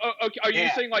talking? Oh, okay. Are you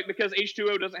saying like because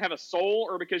H2O doesn't have a soul,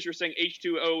 or because you're saying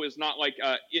H2O is not like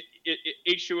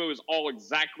H2O is all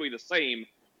exactly the same,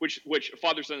 which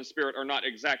Father, Son, and Spirit are not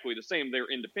exactly the same;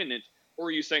 they're independent. Or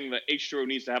are you saying that H2O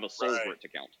needs to have a soul for it to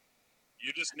count?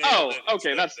 You just nailed it.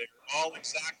 Okay, they're all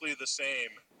exactly the same.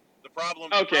 The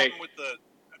problem with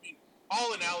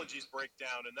all analogies break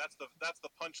down, and that's the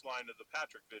punchline of the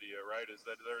Patrick video, right? Is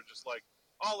that they're just like,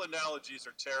 all analogies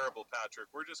are terrible, Patrick.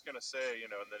 We're just gonna say,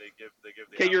 and then they give the.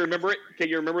 Can you remember it?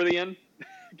 Can you remember the end?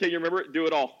 Can you remember it? Do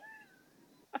it all.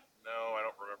 No, I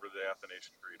don't remember the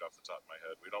Athanasian Creed off the top of my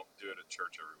head. We don't do it at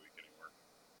church every week anymore.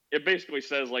 It basically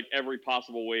says like every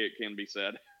possible way it can be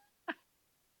said.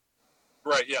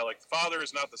 Right? Yeah, like the Father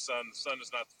is not the Son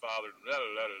is not the Father.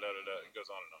 It goes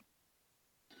on and on.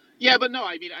 Yeah, but no,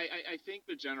 I mean, I think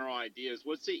the general idea is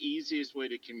what's the easiest way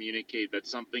to communicate that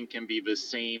something can be the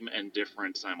same and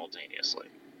different simultaneously?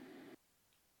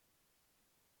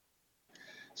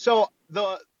 So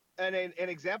an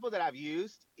example that I've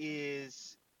used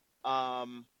is,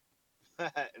 and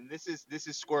this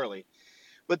is squirrely,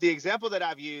 but the example that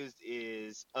I've used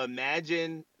is,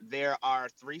 imagine there are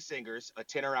 3 singers, a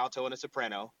tenor, alto, and a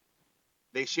soprano.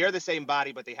 They share the same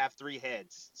body, but they have 3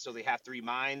 heads. So they have 3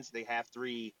 minds. They have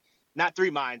 3, not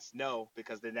 3 minds, no,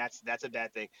 because then that's a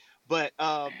bad thing. But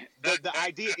the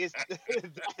idea is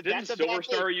didn't Silver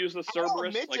Star use the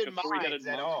Cerberus, like a 3-headed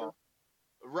monster?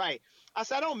 Right. I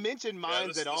said I don't mention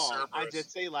minds at all. Cerberus. I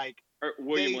just say like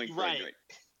William Link, right.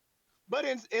 But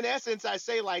in essence, I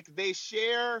say like they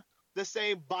share the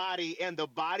same body, and the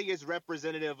body is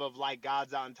representative of like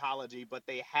God's ontology, but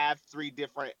they have 3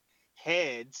 different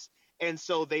heads, and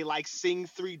so they like sing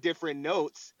 3 different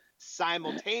notes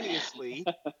simultaneously.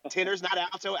 Tenor's not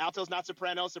alto, alto's not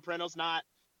soprano, soprano's not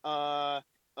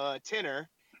tenor.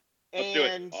 Let's do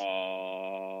it.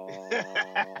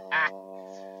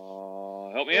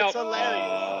 Help me out. It's hilarious.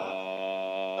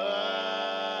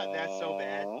 That's so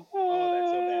bad. Oh,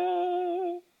 that's so bad.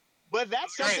 But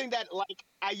that's something that, like,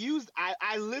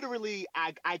 I literally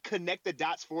connect the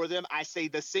dots for them. I say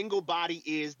the single body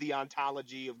is the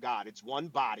ontology of God. It's one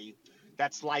body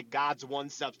that's like God's one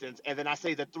substance. And then I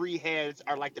say the three heads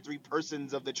are like the three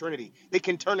persons of the Trinity. They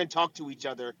can turn and talk to each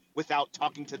other without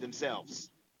talking to themselves.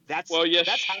 That's how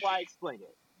I explain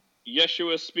it.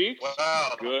 Yeshua speaks.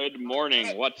 Wow. Good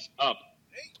morning. What's up?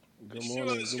 Good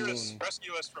morning. Yeshua is here to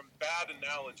rescue us from bad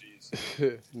analogies.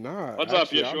 Nah. What's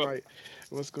actually, up, Yeshua?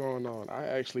 What's going on? I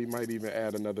actually might even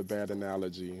add another bad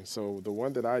analogy. So the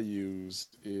one that I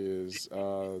used is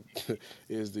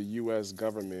is the U.S.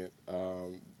 government.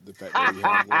 The fact that we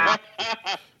have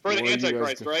for the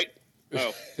Antichrist, right?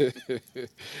 Oh.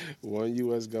 One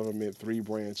U.S. government, 3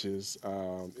 branches,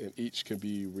 and each can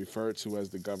be referred to as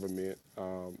the government,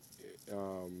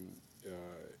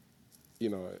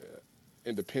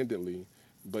 independently,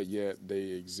 but yet they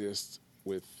exist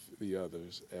with the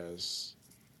others as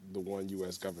the one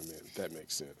U.S. government, if that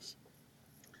makes sense.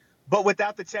 But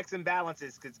without the checks and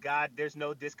balances, because God, there's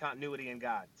no discontinuity in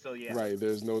God. So, yeah. Right,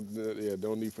 there's no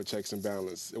need for checks and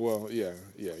balance. Well, yeah,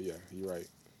 you're right.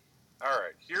 All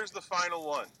right, here's the final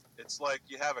one. It's like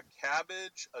you have a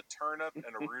cabbage, a turnip,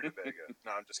 and a rutabaga.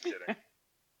 No, I'm just kidding.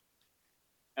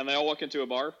 And they all walk into a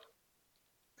bar?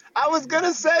 I was going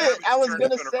to say it.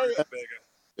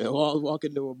 They all walk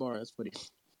into a bar. That's funny.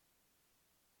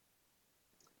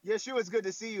 Yeshua, it's good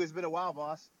to see you. It's been a while,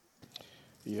 boss.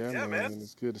 Yeah, man.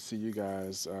 It's good to see you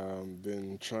guys.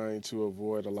 Been trying to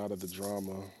avoid a lot of the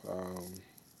drama.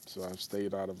 So I've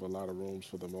stayed out of a lot of rooms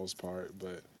for the most part,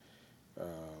 but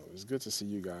it's good to see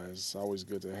you guys. It's always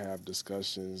good to have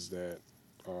discussions that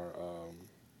are,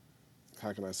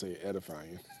 how can I say,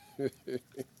 edifying.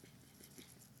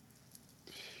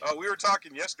 We were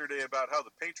talking yesterday about how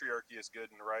the patriarchy is good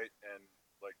and right, and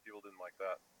like people didn't like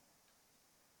that.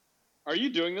 Are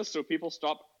you doing this so people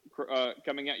stop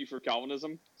coming at you for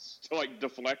Calvinism to like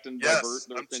deflect and divert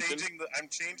their attention? I'm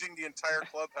changing the entire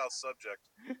clubhouse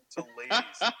subject to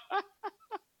ladies.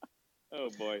 Oh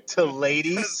boy, to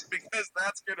ladies because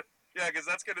that's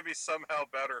gonna be somehow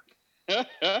better.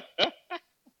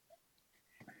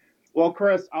 Well,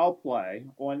 Chris, I'll play.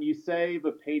 When you say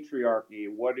the patriarchy,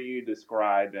 what are you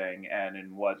describing, and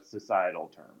in what societal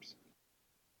terms?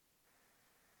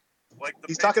 Like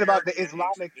he's talking about the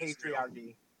Islamic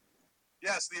patriarchy.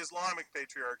 Yes, the Islamic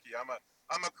patriarchy.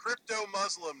 I'm a crypto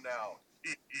Muslim now.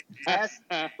 as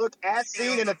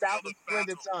seen in 1,000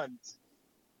 Splendid Suns.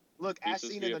 Look, as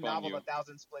seen in the novel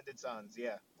 1,000 Splendid Suns.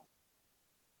 Yeah.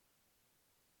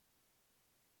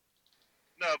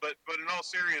 No, but in all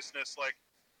seriousness, like,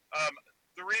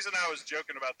 the reason I was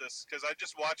joking about this because I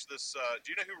just watched this.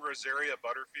 Do you know who Rosaria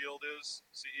Butterfield is,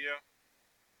 CEO?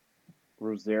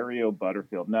 Rosario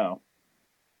Butterfield, no.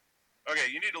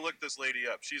 Okay, you need to look this lady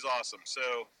up. She's awesome.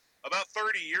 So, about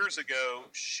 30 years ago,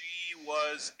 she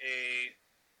was a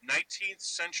 19th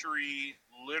century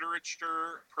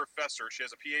literature professor. She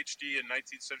has a PhD in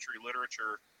 19th century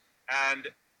literature, and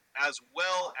as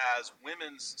well as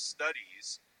women's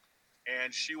studies.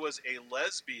 And she was a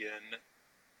lesbian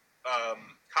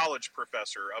college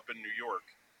professor up in New York,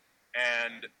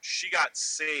 and she got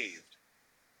saved.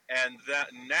 And that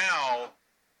now,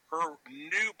 her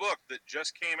new book that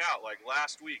just came out like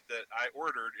last week that I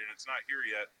ordered, and it's not here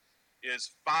yet,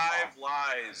 is 5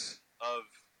 Lies of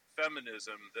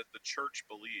Feminism that the church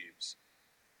believes.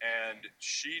 And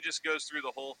she just goes through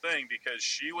the whole thing because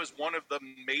she was one of the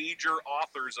major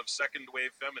authors of second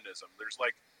wave feminism. There's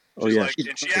like,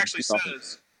 and she actually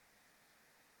says,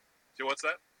 so what's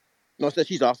that? No, I said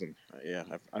she's awesome. Yeah,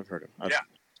 I've heard her. I've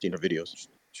seen her videos.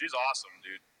 She's awesome,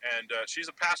 dude. And she's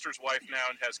a pastor's wife now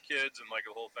and has kids and like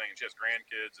a whole thing. And she has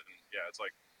grandkids and yeah, it's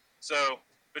like, so,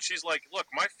 but she's like, look,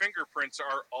 my fingerprints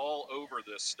are all over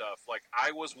this stuff. Like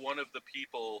I was one of the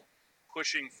people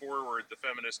pushing forward the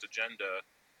feminist agenda.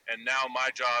 And now my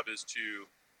job is to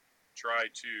try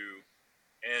to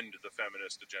end the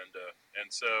feminist agenda.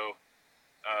 And so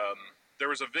there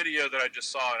was a video that I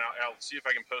just saw, and I'll see if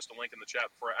I can post a link in the chat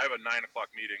before I have a 9 o'clock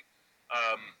meeting.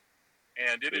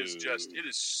 And it is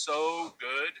so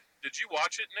good. Did you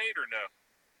watch it, Nate, or no?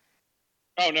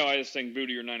 Oh, no, I just sang Boo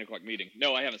to your 9 o'clock meeting.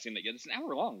 No, I haven't seen that yet. It's an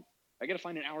hour long. I got to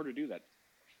find an hour to do that.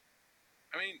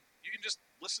 I mean, you can just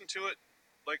listen to it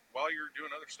like while you're doing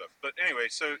other stuff. But anyway,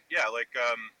 so yeah, like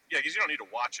because you don't need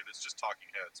to watch it. It's just talking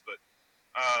heads. But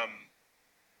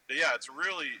Yeah, it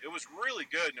was really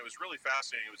good, and it was really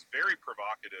fascinating. It was very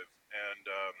provocative, and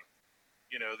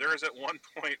there was at one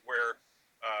point where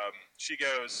she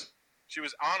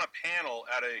was on a panel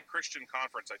at a Christian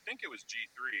conference. I think it was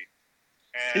G3,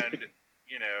 and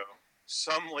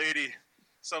some lady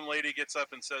gets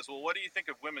up and says, "Well, what do you think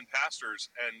of women pastors?"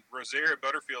 And Rosaria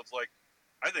Butterfield's like,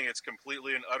 "I think it's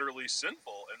completely and utterly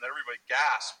sinful," and everybody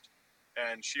gasped.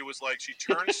 And she was like, she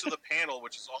turns to the panel,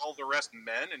 which is all the rest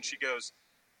men, and she goes,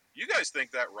 "You guys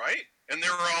think that, right?" And they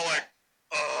were all like,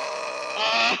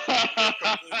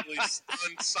 completely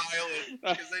stunned silent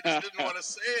because they just didn't want to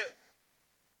say it.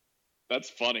 That's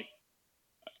funny.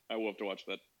 I will have to watch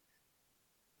that.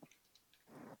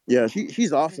 Yeah,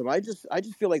 she's awesome. I just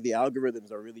feel like the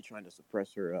algorithms are really trying to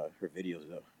suppress her videos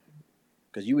though,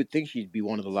 because you would think she'd be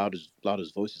one of the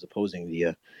loudest voices opposing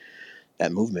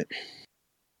that movement.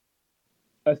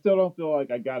 I still don't feel like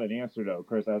I got an answer though,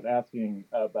 Chris. I was asking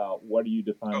about what are you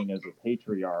defining as a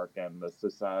patriarch and the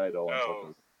societal.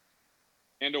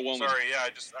 And a woman. Sorry, yeah, I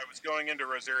was going into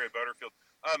Rosaria Butterfield.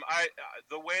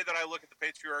 The way that I look at the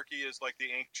patriarchy is like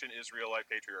the ancient Israelite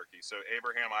patriarchy. So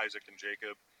Abraham, Isaac, and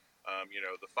Jacob.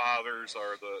 The fathers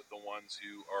are the ones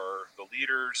who are the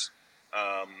leaders.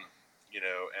 And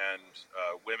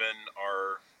women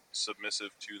are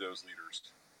submissive to those leaders.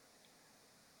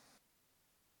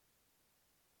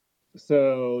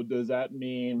 So does that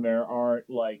mean there aren't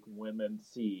like women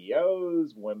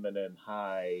CEOs, women in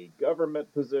high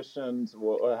government positions?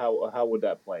 How would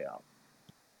that play out?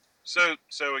 So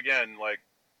again, like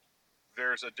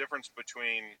there's a difference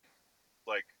between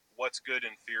like what's good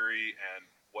in theory and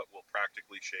what will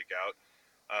practically shake out.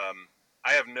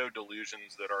 I have no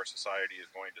delusions that our society is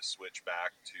going to switch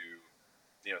back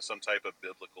to some type of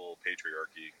biblical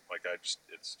patriarchy. Like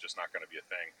it's just not going to be a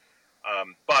thing.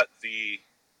 But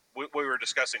what we were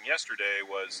discussing yesterday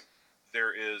was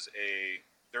there is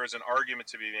an argument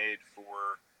to be made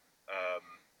for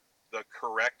the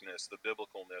correctness, the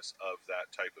biblicalness of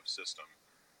that type of system.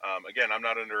 Again, I'm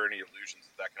not under any illusions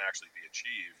that can actually be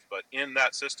achieved, but in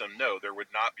that system, no, there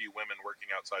would not be women working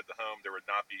outside the home. There would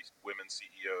not be women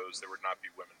CEOs. There would not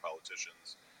be women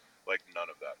politicians. Like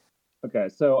none of that. Okay,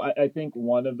 so I think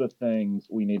one of the things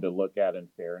we need to look at in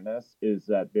fairness is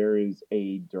that there is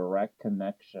a direct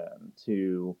connection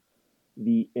to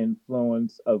the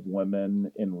influence of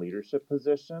women in leadership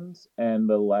positions and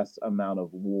the less amount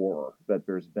of war that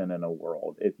there's been in a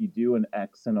world. If you do an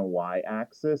X and a Y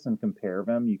axis and compare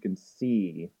them, you can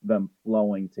see them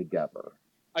flowing together.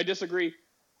 I disagree.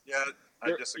 Yeah,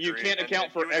 I disagree. You can't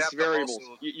account for X variables.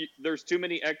 There's too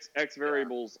many X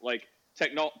variables, like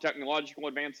technological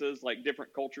advances, like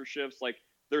different culture shifts. Like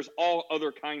there's all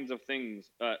other kinds of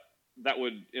things that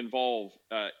would involve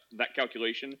that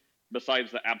calculation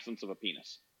besides the absence of a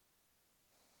penis.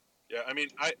 Yeah, I mean,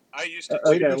 I used to.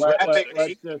 Okay, let's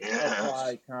just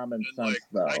apply common sense,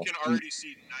 though. I can already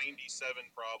see 97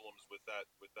 problems with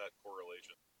that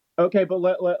correlation. Okay, but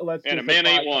let's and just a man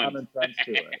apply ain't one. Common sense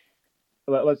to it.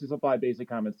 Let's just apply basic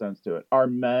common sense to it. Are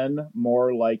men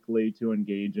more likely to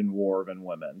engage in war than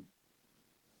women?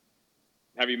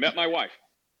 Have you met my wife?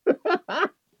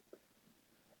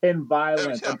 In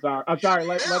violence. I'm sorry.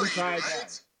 Let me try again.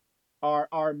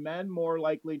 Are men more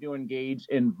likely to engage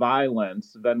in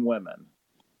violence than women?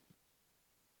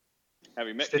 Have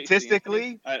you met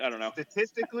statistically? I don't know.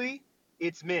 Statistically,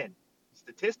 it's men.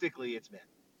 Statistically, it's men.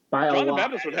 By John the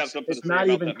Baptist would have something it's to say not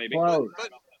about even that, maybe. close.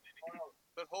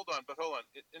 But hold on.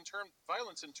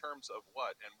 Violence in terms of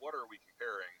what, and what are we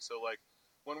comparing? So, like,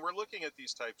 when we're looking at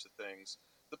these types of things,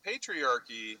 the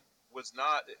patriarchy was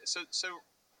not. So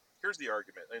here's the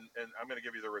argument, and I'm going to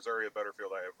give you the Rosaria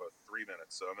Butterfield. I have 3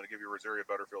 minutes, so I'm going to give you Rosaria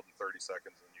Butterfield in 30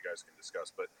 seconds, and you guys can discuss.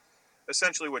 But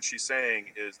essentially, what she's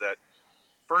saying is that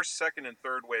first, second, and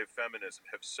third wave feminism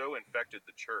have so infected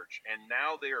the church, and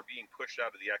now they are being pushed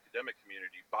out of the academic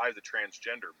community by the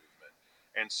transgender movement.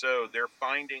 And so they're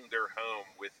finding their home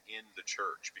within the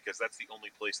church because that's the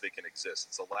only place they can exist.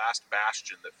 It's the last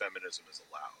bastion that feminism is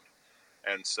allowed.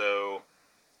 And so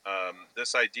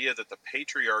this idea that the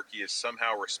patriarchy is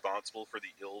somehow responsible for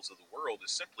the ills of the world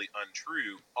is simply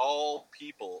untrue. All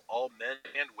people, all men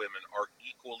and women, are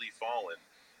equally fallen.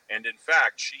 And in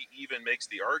fact, she even makes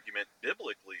the argument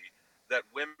biblically that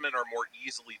women are more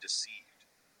easily deceived.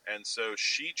 And so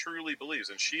she truly believes,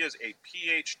 and she is a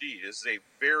PhD, is a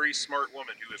very smart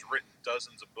woman who has written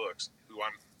dozens of books, who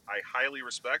I highly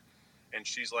respect. And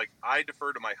she's like, I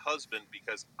defer to my husband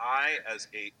because I, as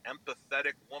a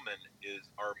empathetic woman,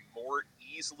 are more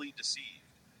easily deceived.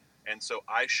 And so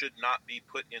I should not be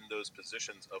put in those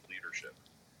positions of leadership.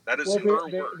 That is Well, her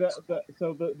words.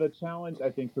 the challenge, I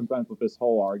think, sometimes with this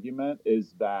whole argument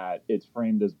is that it's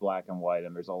framed as black and white,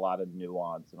 and there's a lot of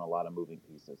nuance and a lot of moving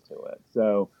pieces to it.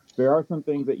 So there are some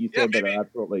things that you said that are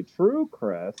absolutely true,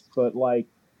 Chris, but like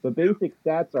the basic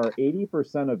stats are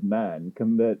 80% of men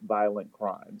commit violent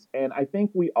crimes. And I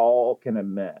think we all can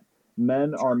admit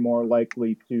men are more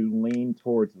likely to lean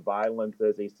towards violence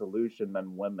as a solution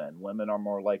than women. Women are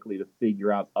more likely to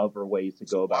figure out other ways to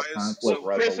go about conflict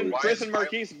resolution. Chris and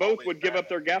Marquise both would give up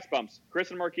their gas pumps. Chris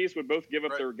and Marquise would both give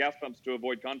up their gas pumps to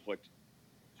avoid conflict.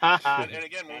 and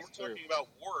again, when we're talking about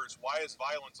wars, why is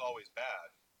violence always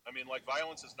bad? I mean, like,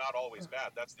 violence is not always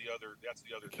bad. That's the other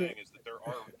thing, is that there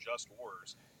are just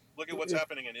wars. Look at what's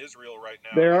happening in Israel right now.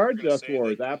 There are just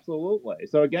wars, absolutely.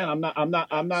 So again, I'm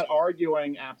not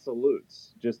arguing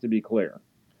absolutes, just to be clear.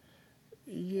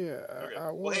 Yeah. Okay.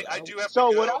 Well, hey, I do have to go.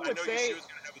 What I know would say, you was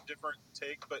going to have a different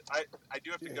take, but I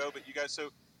do have to go. But you guys, so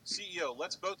CEO,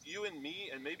 let's both, you and me,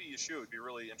 and maybe Yeshua would be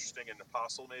really interesting, and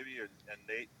Apostle maybe, and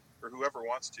Nate, or whoever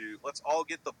wants to. Let's all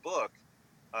get the book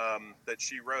that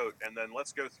she wrote, and then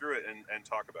let's go through it and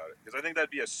talk about it, because I think that'd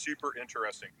be a super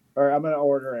interesting. All right, I'm going to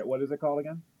order it. What is it called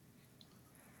again?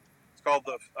 It's called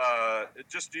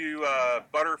just do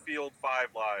Butterfield 5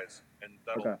 Lies, and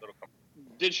that'll come.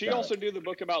 Did she also do the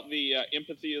book about the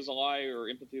empathy is a lie or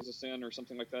empathy is a sin or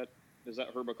something like that? Is that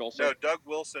her book also? No, Doug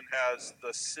Wilson has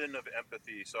The Sin of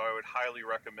Empathy, so I would highly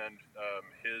recommend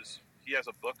his. He has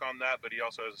a book on that, but he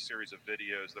also has a series of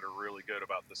videos that are really good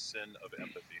about the sin of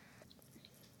empathy.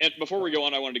 And before we go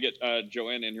on, I wanted to get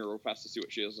Joanne in here real fast to see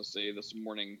what she has to say this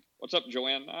morning. What's up,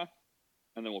 Joanne?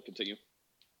 And then we'll continue.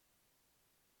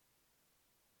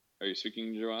 Are you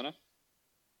speaking, Joanna?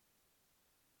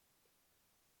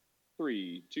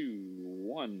 3, 2,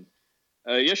 1.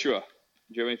 Yeshua, do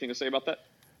you have anything to say about that?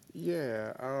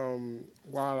 Yeah.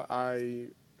 While I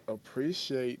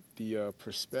appreciate the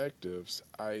perspectives,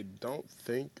 I don't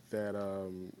think that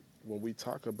when we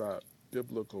talk about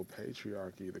biblical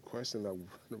patriarchy, the question that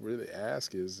we really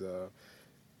ask is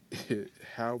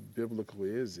how biblical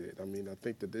is it? I mean, I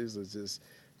think that these are just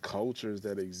cultures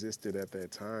that existed at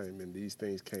that time, and these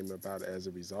things came about as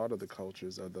a result of the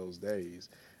cultures of those days.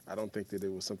 I don't think that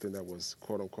it was something that was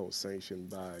quote-unquote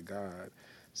sanctioned by God.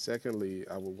 Secondly,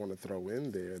 I would want to throw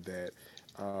in there that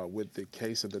with the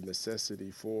case of the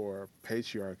necessity for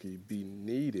patriarchy be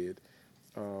needed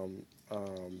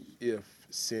if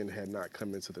sin had not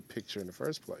come into the picture in the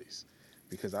first place,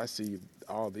 because I see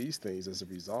all these things as a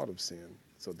result of sin.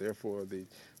 So therefore, the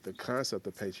concept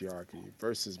of patriarchy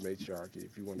versus matriarchy,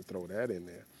 if you want to throw that in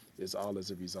there, is all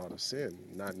as a result of sin,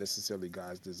 not necessarily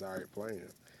God's desired plan.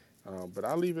 But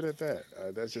I'll leave it at that.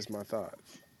 That's just my thought.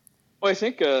 Well, I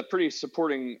think a pretty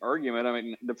supporting argument, I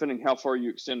mean, depending how far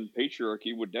you extend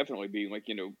patriarchy, would definitely be like,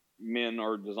 men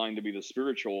are designed to be the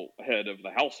spiritual head of the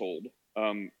household.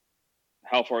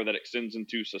 How far that extends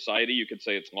into society, you could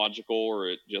say it's logical, or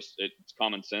it's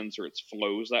common sense, or it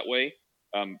flows that way.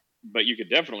 But you could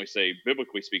definitely say,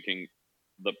 biblically speaking,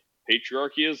 the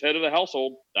patriarchy is head of the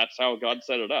household. That's how God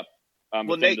set it up.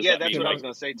 Well, Nate, that's what I was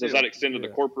going to say too. Does that extend to the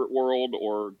corporate world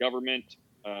or government?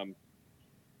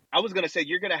 I was going to say,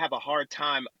 you're going to have a hard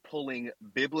time pulling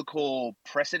biblical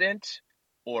precedent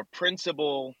or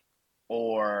principle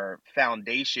or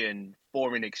foundation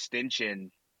for an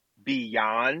extension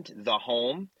beyond the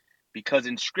home, because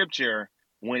in Scripture,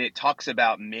 when it talks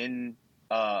about men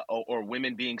or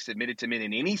women being submitted to men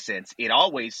in any sense, it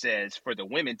always says for the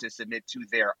women to submit to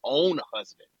their own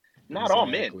husband, not all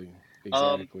men.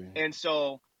 Exactly. And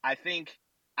so I think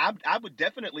I would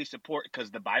definitely support,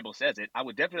 because the Bible says it, I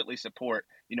would definitely support,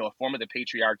 a form of the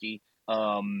patriarchy.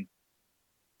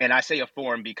 And I say a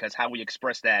form because how we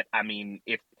express that, I mean,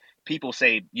 if people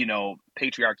say,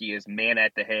 patriarchy is man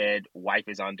at the head, wife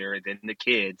is under, then the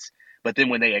kids. But then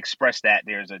when they express that,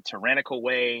 there's a tyrannical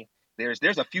way.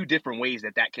 There's a few different ways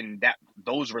that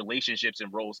those relationships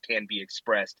and roles can be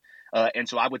expressed. And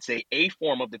so I would say a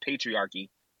form of the patriarchy,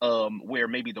 where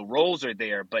maybe the roles are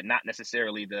there, but not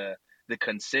necessarily the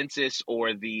consensus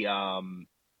or the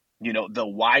the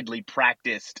widely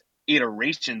practiced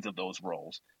iterations of those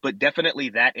roles, but definitely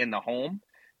that in the home.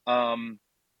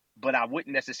 But I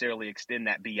wouldn't necessarily extend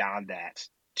that beyond that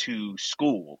to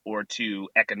school or to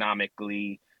economic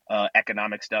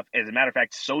stuff. As a matter of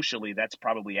fact, socially, that's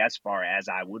probably as far as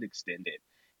I would extend it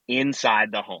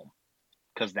inside the home,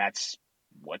 because that's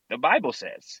what the Bible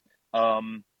says.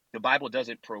 The Bible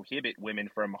doesn't prohibit women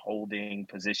from holding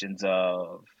positions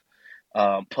of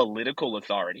political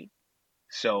authority.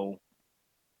 So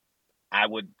I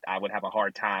would have a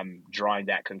hard time drawing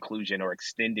that conclusion or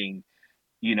extending,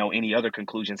 any other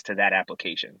conclusions to that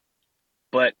application.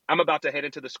 But I'm about to head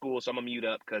into the school, so I'm gonna mute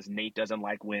up because Nate doesn't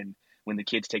like when the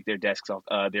kids take their desks off,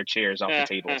 their chairs off the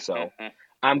table. So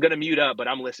I'm gonna mute up, but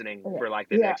I'm listening for like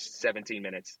the next 17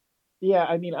 minutes. Yeah,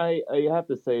 I mean, I have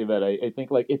to say that I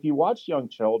think like if you watch young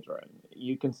children,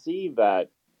 you can see that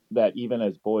even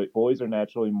as boys are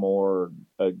naturally more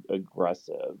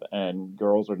aggressive and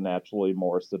girls are naturally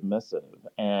more submissive,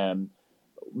 and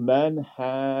men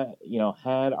had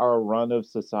our run of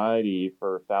society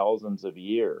for thousands of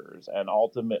years, and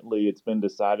ultimately it's been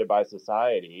decided by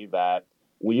society that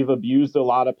we've abused a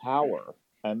lot of power,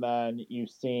 and then you've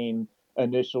seen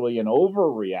initially an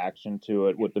overreaction to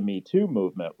it with the Me Too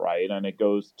movement, right? And it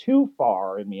goes too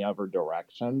far in the other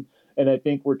direction. And I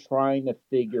think we're trying to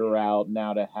figure out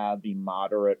now to have the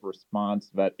moderate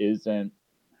response that isn't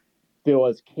feel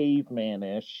as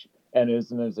cavemanish and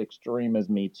isn't as extreme as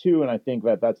Me Too. And I think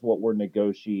that that's what we're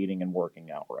negotiating and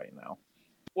working out right now.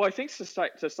 Well, I think to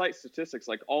cite statistics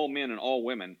like all men and all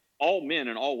women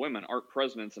aren't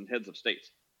presidents and heads of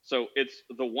states. So it's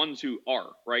the ones who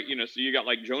are, right? So you got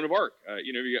like Joan of Arc,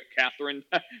 you got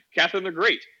Catherine the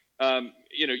Great.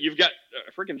 You've got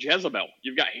freaking Jezebel.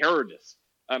 You've got Herodes.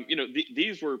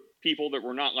 These were people that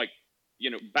were not like,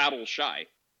 battle shy.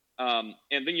 And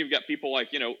then you've got people like,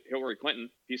 Hillary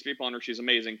Clinton, peace be upon her. She's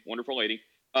amazing, wonderful lady.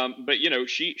 But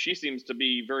she seems to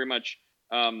be very much,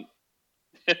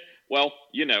 well,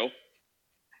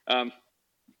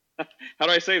 how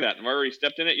do I say that? I've already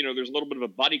stepped in it. There's a little bit of a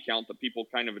body count that people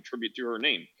kind of attribute to her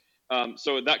name.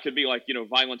 So that could be like,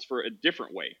 violence for a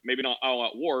different way. Maybe not all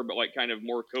out war, but like kind of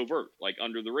more covert, like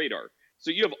under the radar.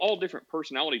 So you have all different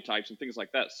personality types and things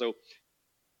like that. So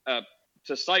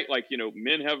to cite like,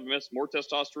 men have more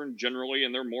testosterone generally,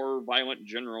 and they're more violent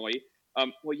generally.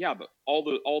 Well, yeah, but all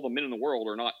the men in the world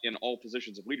are not in all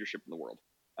positions of leadership in the world.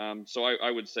 So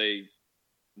I would say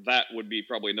that would be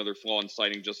probably another flaw in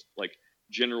citing just like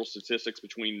general statistics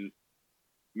between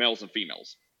males and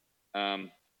females.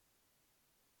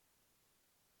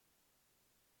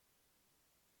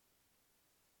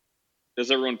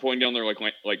 Is everyone pointing down their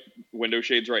like window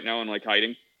shades right now and like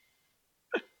hiding?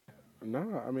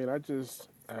 No, I mean,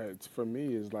 for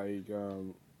me, it's like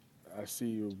I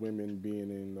see women being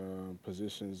in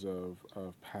positions of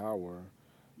power.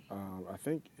 I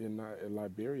think in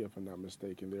Liberia, if I'm not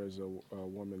mistaken, there's a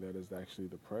woman that is actually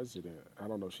the president. I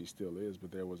don't know if she still is, but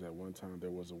there was at one time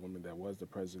there was a woman that was the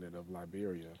president of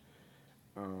Liberia.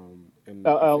 Ellen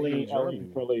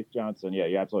Sirleaf Johnson. Yeah,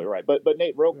 you're absolutely right. But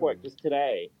Nate, real quick, just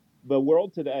today, the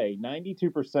world today,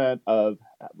 92% of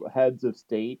heads of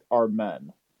state are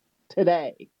men.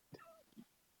 Today.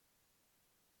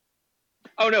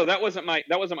 Oh no, that wasn't my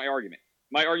argument.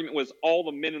 My argument was all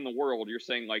the men in the world. You're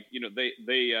saying like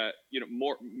they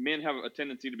more men have a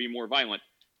tendency to be more violent,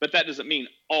 but that doesn't mean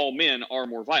all men are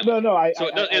more violent. No. I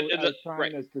was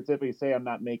trying to specifically say I'm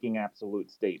not making absolute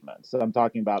statements. So I'm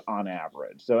talking about on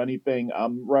average. So anything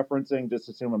I'm referencing, just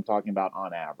assume I'm talking about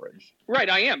on average. Right,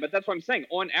 I am, but that's what I'm saying.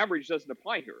 On average doesn't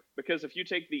apply here, because if you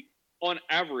take the on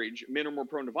average, men are more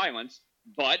prone to violence.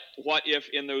 But what if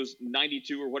in those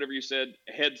 92 or whatever you said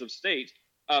heads of state,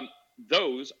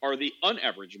 those are the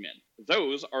unaverage men.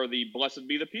 Those are the blessed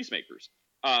be the peacemakers.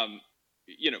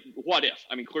 What if?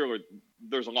 I mean, clearly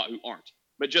there's a lot who aren't.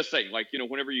 But just saying, like,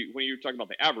 when you're talking about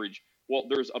the average, well,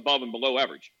 there's above and below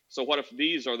average. So what if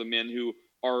these are the men who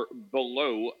are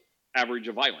below average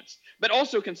of violence? But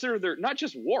also consider they're not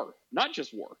just war,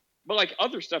 but like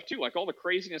other stuff too, like all the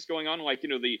craziness going on, like,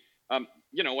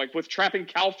 like with trapping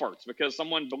cow farts because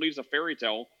someone believes a fairy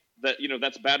tale that,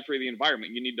 that's bad for the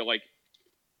environment. You need to like,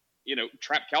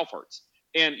 trap cow farts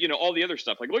and, all the other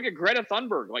stuff. Like, look at Greta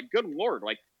Thunberg. Like, good Lord,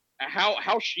 like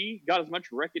how she got as much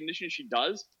recognition as she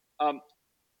does.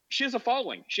 She has a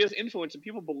following. She has influence, and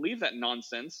people believe that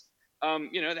nonsense.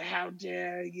 How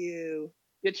dare you?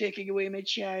 You're taking away my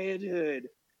childhood.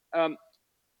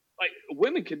 Like,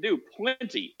 women can do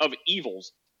plenty of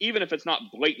evils, even if it's not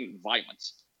blatant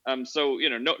violence. So,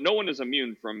 no one is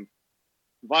immune from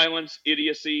violence,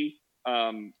 idiocy,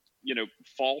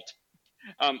 fault.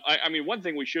 I mean, one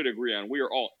thing we should agree on, we are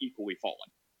all equally fallen.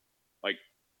 Like,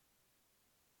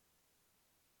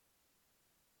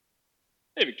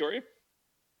 hey, Victoria.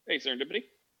 Hey, Serendipity.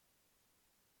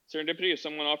 Serendipity, if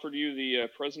someone offered you the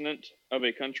president of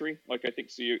a country, like I think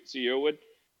CEO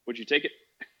would you take it?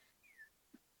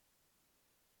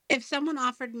 If someone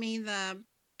offered me the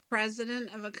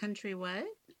president of a country, what?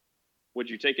 Would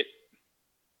you take it?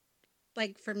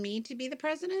 Like for me to be the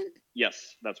president?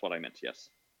 Yes, that's what I meant, yes.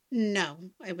 No,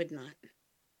 I would not.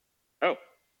 Oh.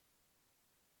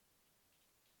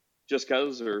 Just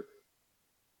because, or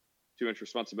too much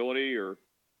responsibility, or?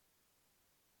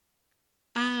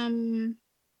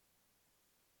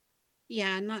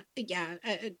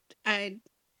 I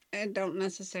don't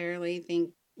necessarily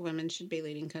think women should be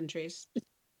leading countries.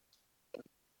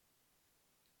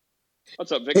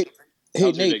 What's up, Vic? Hey,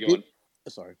 How's Nate. your day going?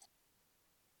 Sorry.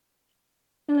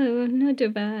 Hello, not too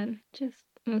bad. Just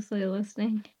mostly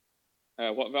listening.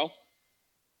 What, Val?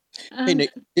 Hey,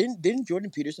 Nate. Didn't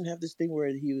Jordan Peterson have this thing where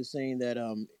he was saying that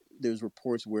there's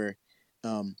reports where,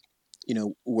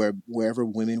 wherever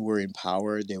women were in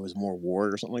power, there was more war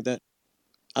or something like that?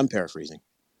 I'm paraphrasing.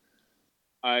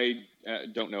 I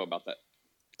don't know about that.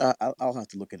 I'll have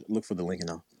to look for the link and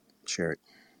I'll share it.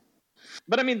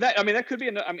 But that could be.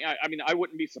 I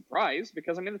wouldn't be surprised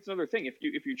because that's another thing.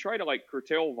 If you try to like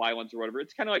curtail violence or whatever,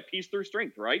 it's kind of like peace through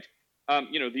strength, right?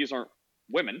 These aren't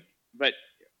women, but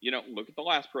look at the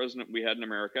last president we had in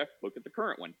America. Look at the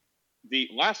current one. The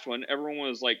last one, everyone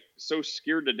was like so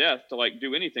scared to death to like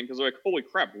do anything because they're like, holy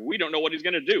crap, we don't know what he's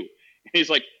gonna do. And he's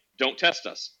like, don't test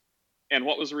us. And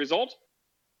what was the result?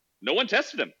 No one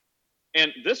tested him.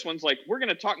 And this one's like, we're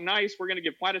gonna talk nice, we're gonna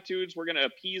give platitudes, we're gonna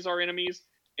appease our enemies.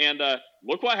 And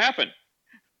look what happened.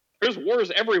 There's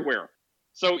wars everywhere.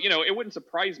 So, it wouldn't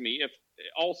surprise me if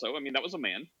also, that was a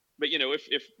man. But,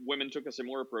 if women took a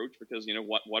similar approach because,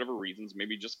 whatever reasons,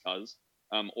 maybe just because,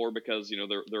 or because,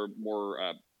 they're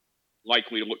more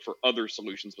likely to look for other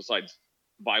solutions besides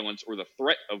violence or the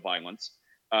threat of violence,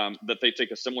 that they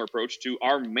take a similar approach to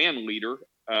our man leader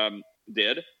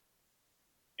did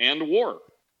and war.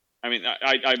 I'm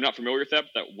not familiar with that,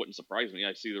 but that wouldn't surprise me.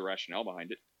 I see the rationale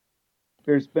behind it.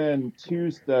 There's been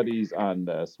 2 studies on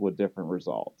this with different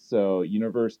results. So,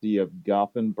 University of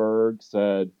Gothenburg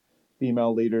said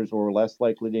female leaders were less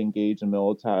likely to engage in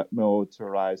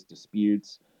militarized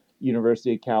disputes.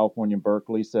 University of California,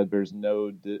 Berkeley said there's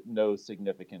no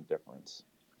significant difference.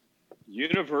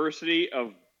 University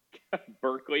of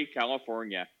Berkeley,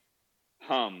 California.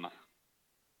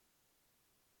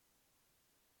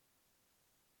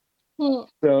 Well,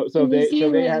 so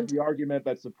they have the argument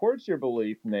that supports your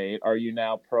belief, Nate. Are you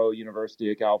now pro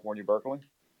University of California, Berkeley?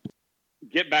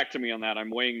 Get back to me on that.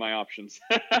 I'm weighing my options.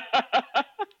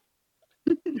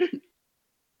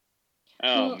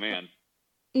 Man.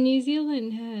 New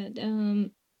Zealand had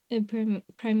a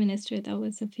prime minister that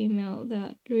was a female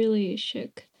that really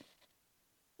shook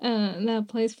that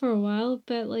place for a while,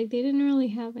 but like they didn't really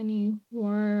have any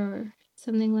war or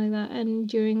something like that. And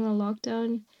during the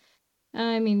lockdown,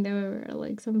 there were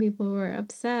like some people were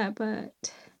upset,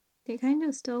 but they kind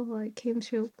of still like came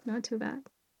through not too bad.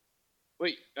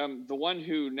 Wait, the one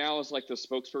who now is like the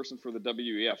spokesperson for the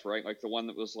WEF, right? Like the one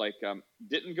that was like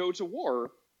didn't go to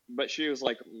war, but she was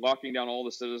like locking down all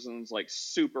the citizens like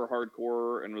super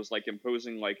hardcore and was like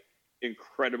imposing like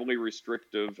incredibly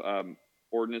restrictive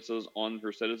ordinances on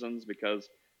her citizens because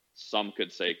some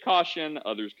could say caution,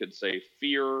 others could say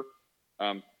fear.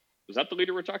 Is that the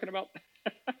leader we're talking about?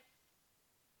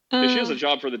 She has a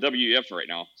job for the WEF right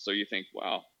now, so you think,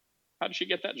 wow, how did she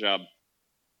get that job?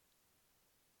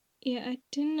 Yeah, I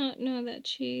did not know that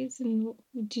she's in.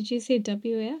 Did you say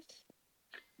WEF?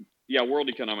 Yeah, World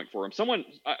Economic Forum. Someone,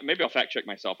 maybe I'll fact check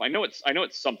myself. I know it's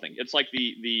something. It's like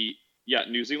the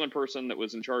New Zealand person that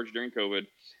was in charge during COVID,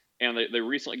 and they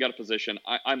recently got a position.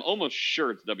 I'm almost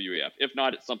sure it's WEF. If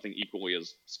not, it's something equally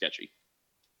as sketchy.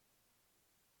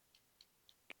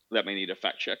 That may need a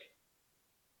fact check.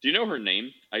 Do you know her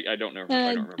name? I don't know her.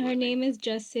 I don't remember her name is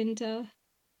Jacinta.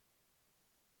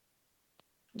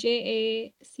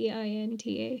 Jacinta.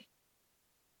 Is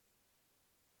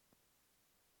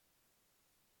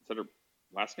that her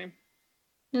last name?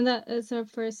 No, that is her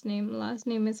first name. Last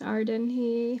name is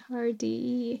Ardern.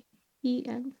 Ardeen.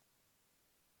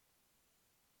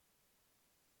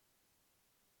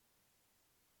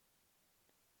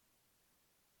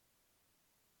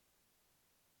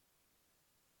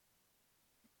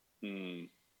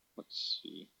 Let's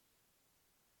see.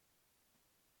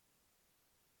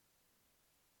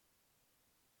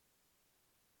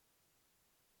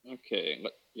 Okay.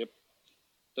 Yep.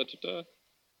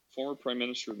 Former Prime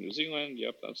Minister of New Zealand.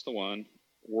 Yep, that's the one.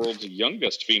 World's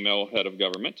youngest female head of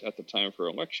government at the time of her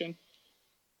election.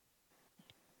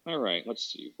 All right.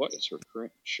 Let's see. What is her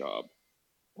current job?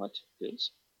 What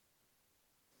is?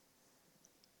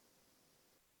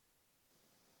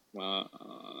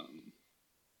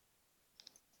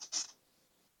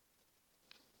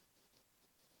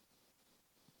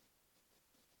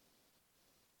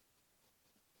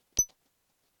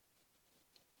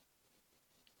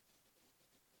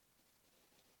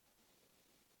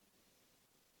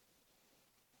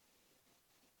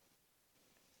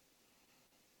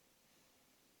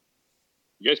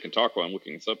 You guys can talk while I'm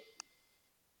looking this up.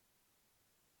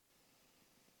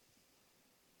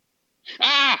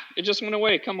 It just went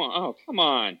away. Come on. Oh, come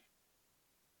on.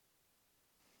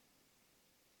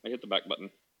 I hit the back button.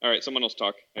 All right, someone else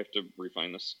talk. I have to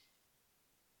refine this.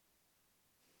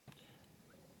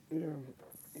 Yeah,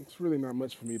 it's really not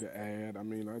much for me to add. I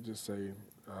mean, I just say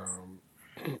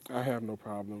I have no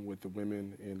problem with the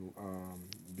women in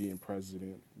being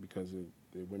president because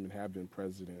the women have been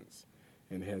presidents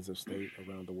and heads of state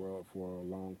around the world for a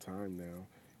long time now.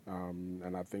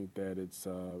 And I think that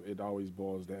it always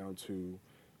boils down to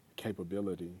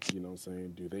capability. You know what I'm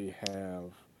saying? Do they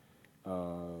have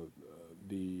uh,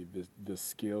 the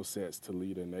skill sets to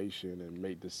lead a nation and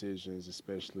make decisions,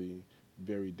 especially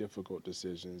very difficult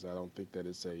decisions? I don't think that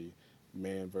it's a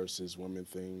man versus woman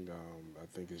thing. I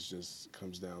think it just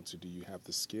comes down to, do you have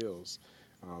the skills?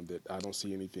 That I don't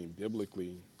see anything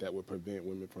biblically that would prevent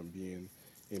women from being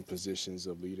in positions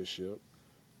of leadership.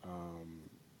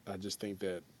 I just think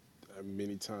that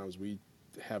many times we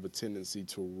have a tendency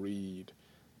to read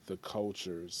the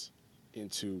cultures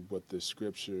into what the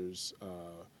scriptures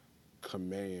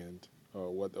command,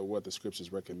 or what the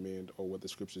scriptures recommend, or what the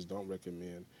scriptures don't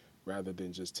recommend, rather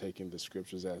than just taking the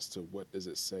scriptures as to what does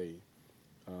it say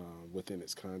within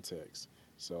its context.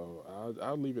 So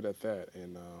I'll leave it at that,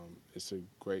 and it's a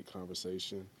great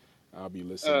conversation. I'll be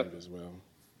listening as well.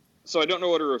 So I don't know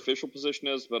what her official position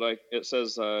is, but it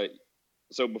says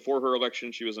so before her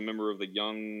election, she was a member of the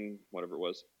Young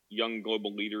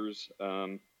Global Leaders.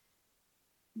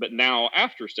 But now,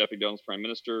 after stepping down as prime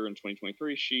minister in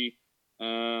 2023, she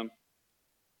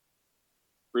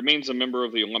remains a member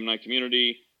of the alumni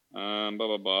community. Blah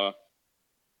blah blah.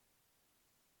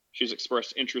 She's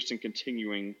expressed interest in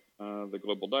continuing the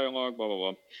global dialogue. Blah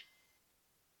blah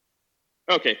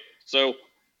blah. Okay, so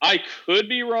I could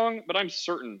be wrong, but I'm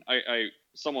certain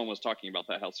someone was talking about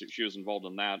that, how she was involved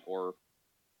in that or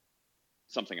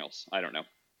something else. I don't know.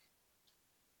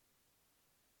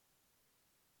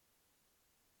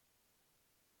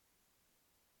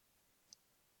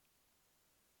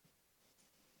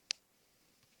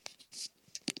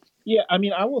 Yeah, I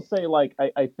mean, I will say, like,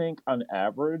 I think on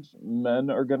average,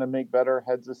 men are going to make better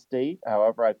heads of state.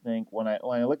 However, I think when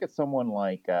I look at someone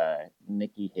like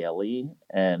Nikki Haley,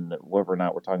 and whether or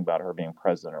not we're talking about her being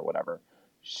president or whatever,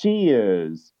 she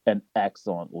is an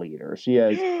excellent leader. She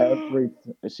has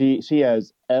she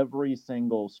has every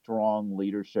single strong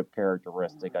leadership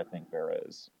characteristic I think there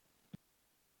is.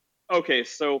 Okay,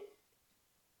 so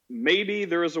maybe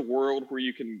there is a world where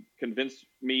you can convince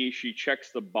me she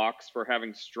checks the box for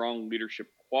having strong leadership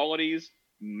qualities.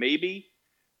 Maybe.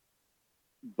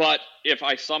 But if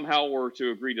I somehow were to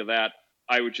agree to that,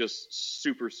 I would just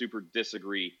super, super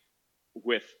disagree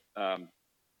with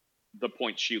the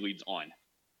point she leads on.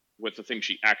 With the thing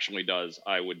she actually does,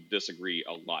 I would disagree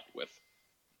a lot with.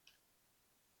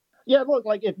 Yeah, look,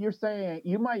 like if you're saying,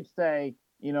 you might say,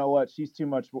 you know what, she's too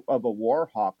much of a war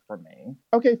hawk for me.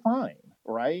 Okay, fine,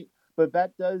 right? But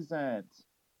that doesn't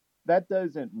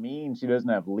mean she doesn't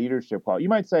have leadership quality. You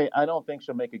might say, I don't think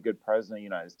she'll make a good president of the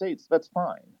United States. That's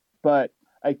fine. But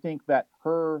I think that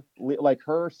her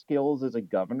skills as a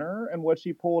governor and what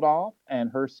she pulled off,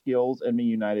 and her skills in the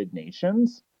United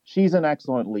Nations, she's an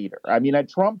excellent leader. I mean,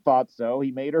 Trump thought so.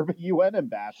 He made her a UN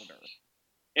ambassador.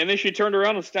 And then she turned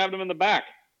around and stabbed him in the back.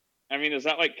 I mean, is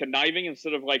that like conniving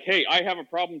instead of like, hey, I have a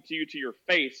problem to your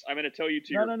face. I'm going to tell you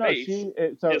to your face.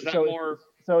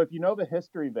 So if you know the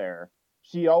history there,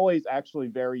 she always actually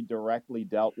very directly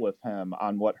dealt with him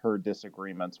on what her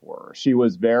disagreements were. She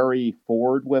was very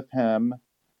forward with him,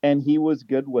 and he was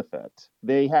good with it.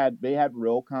 They had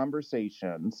real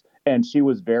conversations, and she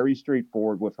was very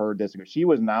straightforward with her disagreements. She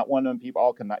was not one of them people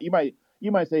all conniving.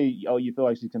 You might say, oh, you feel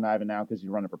like she's conniving now because she's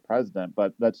running for president,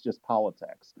 but that's just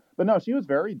politics. But no, she was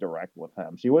very direct with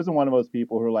him. She wasn't one of those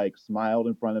people who like smiled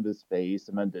in front of his face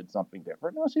and then did something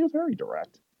different. No, she was very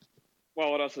direct.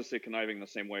 Well, I'd also say conniving the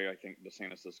same way I think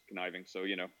DeSantis is conniving. So,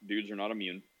 dudes are not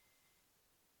immune.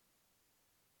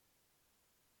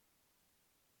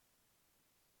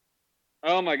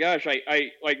 Oh my gosh,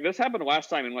 I like this happened last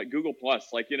time in like Google Plus.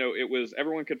 Like, it was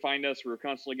everyone could find us. We were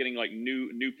constantly getting like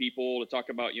new people to talk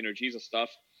about, Jesus stuff.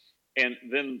 And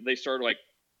then they started like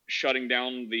shutting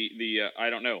down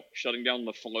shutting down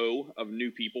the flow of new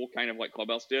people, kind of like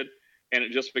Clubhouse did. And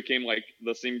it just became like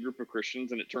the same group of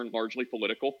Christians, and it turned largely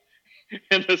political.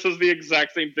 And this is the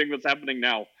exact same thing that's happening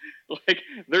now. Like,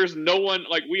 there's no one,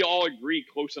 like, we all agree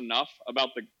close enough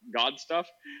about the God stuff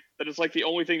that it's like the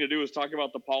only thing to do is talk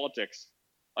about the politics.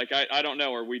 Like, I don't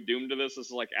know, are we doomed to this? This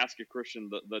is like Ask a Christian,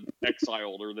 the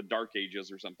Exiled, or the Dark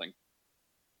Ages or something.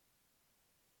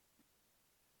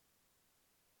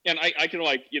 And I can,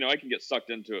 like, I can get sucked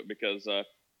into it because, I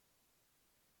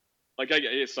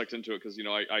get sucked into it because,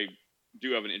 I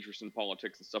do have an interest in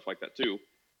politics and stuff like that too,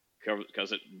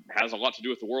 because it has a lot to do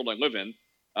with the world I live in.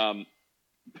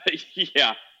 But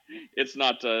yeah, it's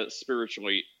not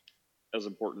spiritually as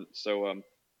important. So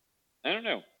I don't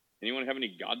know. Anyone have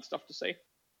any God stuff to say?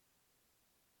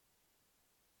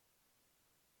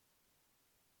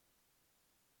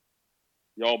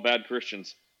 Y'all bad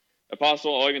Christians.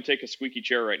 Apostle, I'll even take a squeaky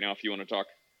chair right now if you want to talk.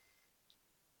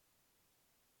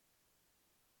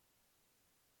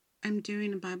 I'm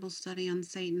doing a Bible study on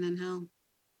Satan and hell.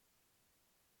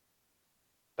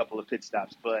 Couple of pit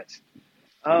stops, but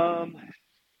I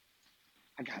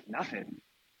got nothing.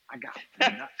 I got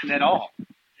nothing at all.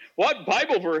 What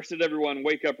Bible verse did everyone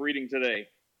wake up reading today?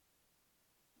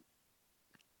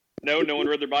 No one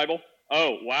read their Bible?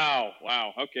 Oh, wow.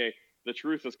 Okay, the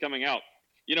truth is coming out.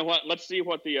 You know what? Let's see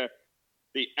what the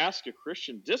Ask a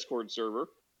Christian Discord server,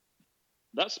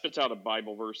 that spits out a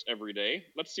Bible verse every day.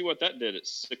 Let's see what that did at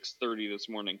 6:30 this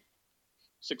morning.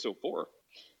 6:04.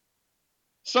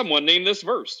 Someone name this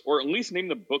verse, or at least name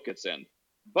the book it's in.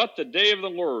 But the day of the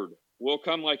Lord will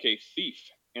come like a thief,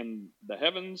 and the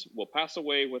heavens will pass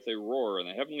away with a roar, and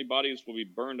the heavenly bodies will be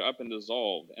burned up and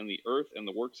dissolved, and the earth and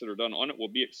the works that are done on it will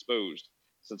be exposed.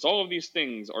 Since all of these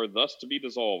things are thus to be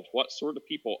dissolved, what sort of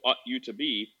people ought you to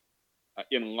be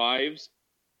in lives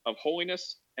of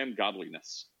holiness and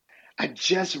godliness? I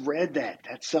just read that.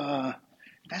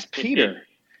 That's Peter.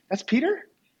 That's Peter?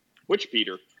 Which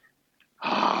Peter?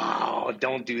 Oh,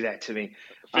 don't do that to me.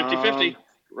 50-50.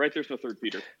 Right, there's no third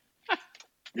Peter.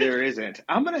 There isn't.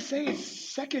 I'm going to say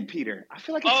it's second Peter. I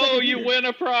feel like it's second Peter. You win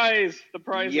a prize. The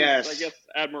prize yes. is, I guess,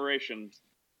 admiration.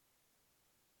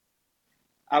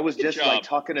 I was just like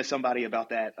talking to somebody about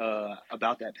that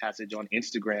passage on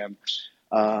Instagram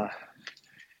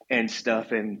and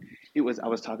stuff, and I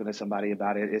was talking to somebody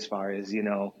about it as far as,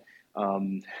 it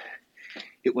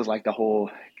was like the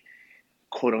whole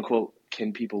quote unquote,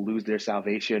 can people lose their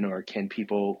salvation, or can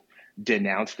people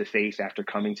denounce the faith after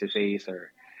coming to faith,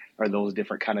 or those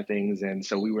different kind of things. And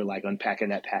so we were like unpacking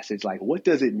that passage, like, what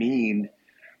does it mean?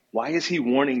 Why is he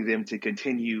warning them to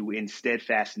continue in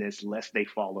steadfastness lest they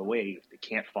fall away if they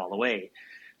can't fall away?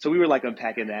 So we were like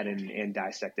unpacking that and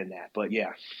dissecting that. But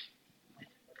yeah.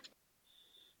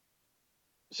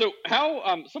 So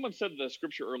how someone said the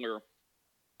scripture earlier,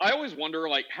 I always wonder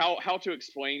like how to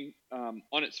explain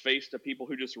on its face to people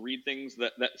who just read things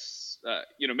that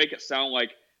make it sound like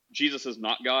Jesus is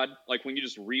not God. Like when you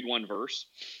just read one verse,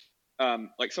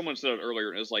 like someone said it earlier,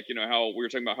 and it was like, how we were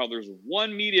talking about how there's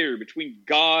one mediator between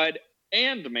God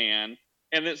and man,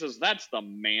 and it says that's the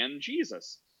man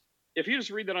Jesus. If you just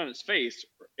read that on its face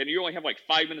and you only have like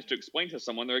 5 minutes to explain to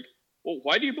someone, they're like, well,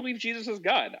 why do you believe Jesus is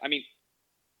God? I mean,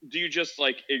 do you just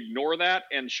like ignore that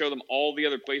and show them all the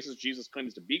other places Jesus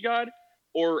claims to be God?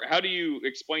 Or how do you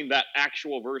explain that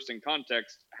actual verse in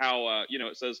context? How,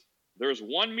 it says there's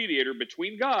one mediator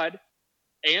between God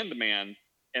and man,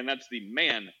 and that's the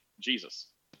man Jesus.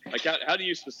 Like, how do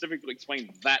you specifically explain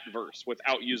that verse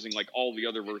without using like all the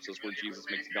other verses where Jesus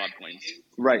makes God claims?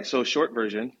 Right. So short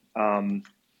version,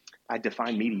 I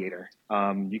define mediator.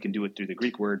 You can do it through the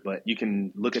Greek word, but you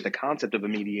can look at the concept of a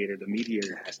mediator. The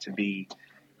mediator has to be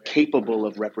capable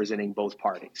of representing both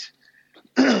parties.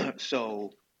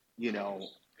 So,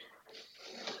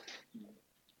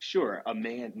 sure,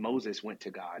 Moses went to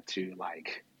God to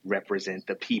like represent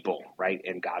the people, right?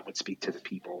 And God would speak to the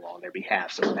people on their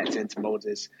behalf. So in that sense,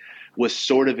 Moses was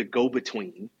sort of a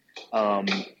go-between.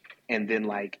 And then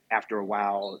like after a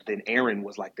while, then Aaron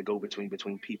was like the go-between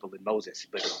between people and Moses,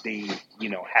 but they,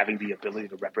 having the ability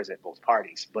to represent both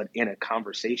parties. But in a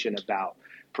conversation about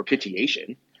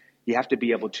propitiation, you have to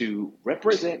be able to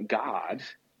represent God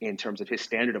in terms of his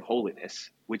standard of holiness,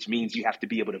 which means you have to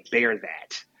be able to bear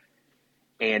that.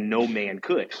 And no man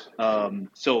could.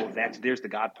 So there's the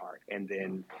God part. And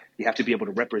then you have to be able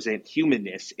to represent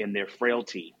humanness in their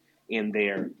frailty, in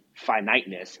their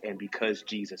finiteness. And because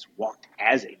Jesus walked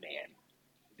as a man,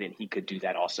 then he could do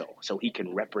that also. So he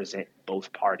can represent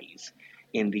both parties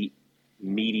in the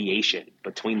mediation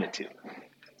between the two.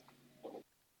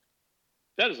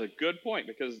 That is a good point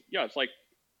because, because,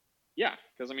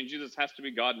 Jesus has to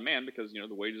be God and man because, the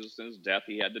wages of sin is death.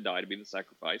 He had to die to be the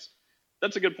sacrifice.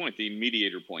 That's a good point, the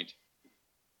mediator point.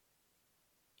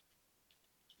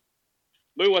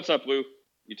 Lou, what's up, Lou?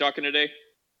 You talking today?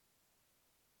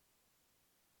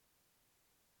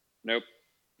 Nope.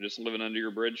 Just living under your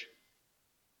bridge?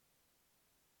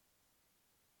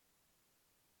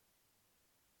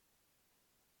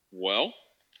 Well,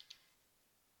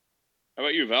 how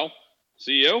about you, Val?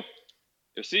 CEO?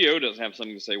 If CEO doesn't have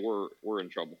something to say, we're in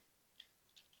trouble.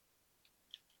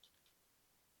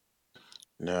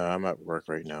 No, I'm at work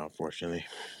right now, unfortunately.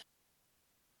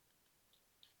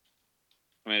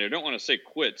 I don't want to say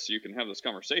quit so you can have this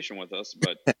conversation with us,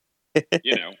 but,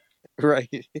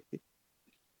 Right.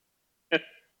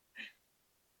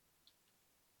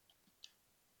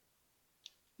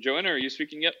 Joanna, are you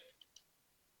speaking yet?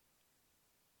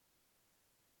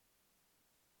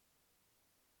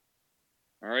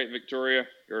 All right, Victoria,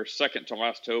 your second to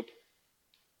last hope.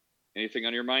 Anything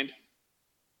on your mind?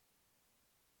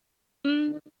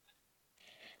 No,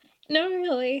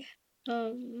 really.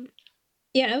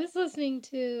 Yeah, I was listening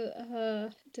to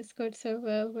a Discord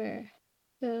server where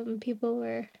people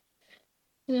were,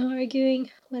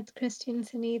 arguing with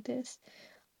Christians and atheists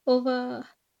over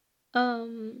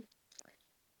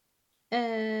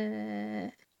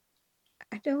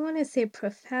I don't want to say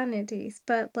profanities,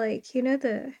 but like,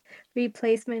 the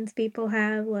replacements people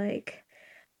have, like,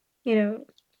 to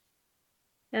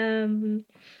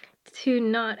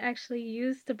not actually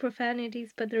use the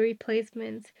profanities, but the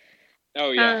replacements.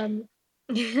 Oh, yeah.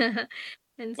 Yeah.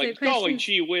 And so like calling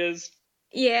Gee Whiz.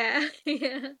 Yeah,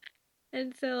 yeah.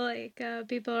 And so, like,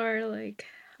 people are, like,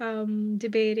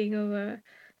 debating over,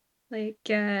 like,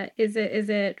 is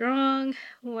it wrong?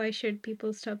 Why should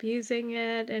people stop using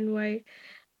it? And why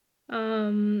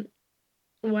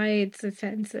it's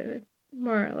offensive,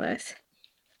 more or less.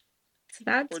 So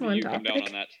that's one topic. Where do you come down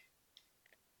on that?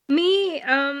 Me,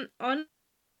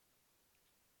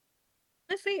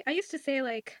 honestly, I used to say,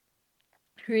 like,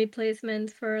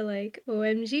 replacements for, like,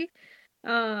 OMG.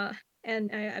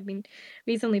 And I mean,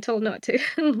 recently told not to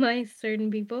by certain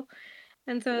people.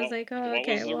 And so I was like, oh,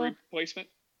 okay, what was the replacement?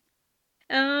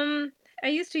 I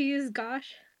used to use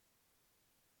gosh.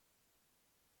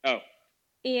 Oh.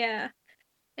 Yeah.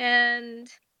 And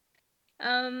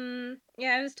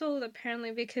yeah, I was told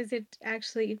apparently because it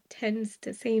actually tends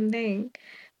the same thing.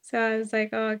 So I was like,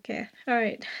 oh, okay, all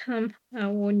right, I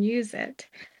won't use it.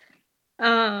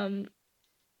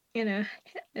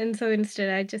 And so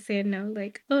instead I just say no,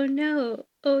 like, oh no,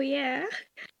 oh yeah,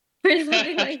 or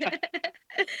something like that.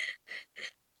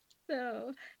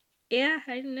 So yeah,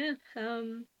 I don't know.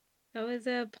 That was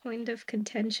a point of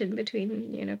contention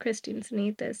between, Christians and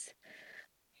atheists.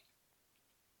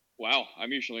 Wow,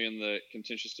 I'm usually in the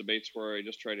contentious debates where I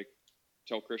just try to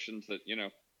tell Christians that,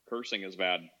 cursing is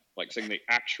bad, like saying the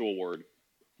actual word.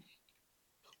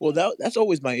 Well, that's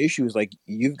always my issue, is like,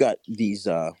 you've got these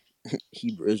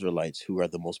Hebrew Israelites who are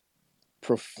the most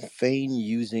profane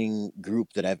using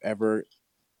group that I've ever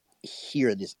hear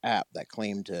in this app that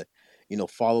claim to,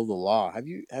 follow the law. Have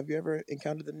you ever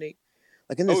encountered them, Nate?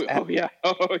 Like in this app? Oh yeah.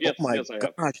 Oh yes. Oh my yes,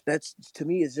 gosh, that's, to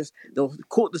me, is just, they'll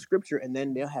quote the scripture and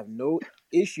then they'll have no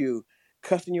issue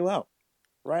cussing you out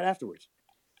right afterwards.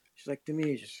 It's like, to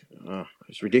me,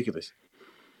 it's ridiculous.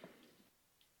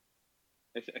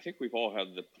 I think we've all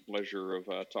had the pleasure of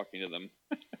talking to them.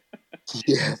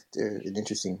 Yeah, they're an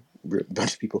interesting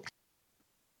bunch of people.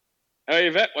 Hey,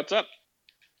 Yvette, what's up?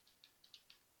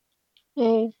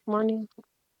 Hey, morning.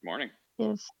 Morning.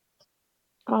 Yes.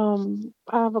 I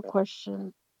have a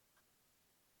question.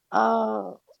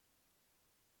 I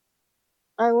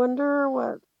wonder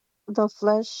what the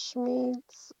flesh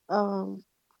means.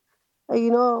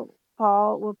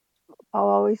 Paul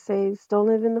always says, don't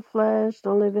live in the flesh,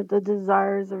 don't live in the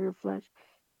desires of your flesh.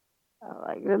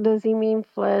 Does he mean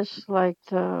flesh like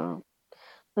the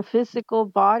physical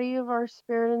body of our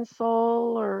spirit and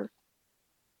soul? Or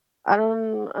I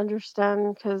don't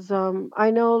understand, because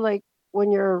I know, like, when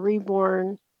you're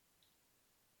reborn,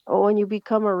 or when you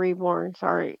become a reborn,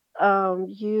 sorry,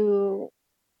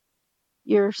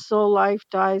 your soul life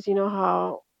dies. You know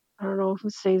how, I don't know who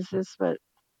says this, but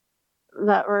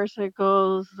that verse, it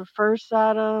goes, the first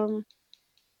Adam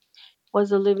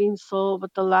was a living soul,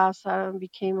 but the last Adam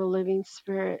became a living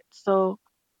spirit. So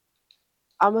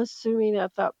I'm assuming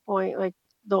at that point, like,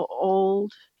 the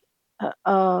old,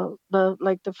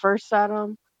 the first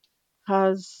Adam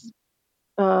has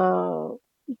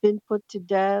been put to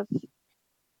death,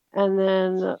 and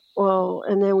then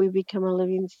we become a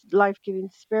living, life-giving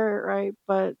spirit, right?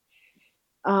 But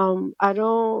I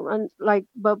don't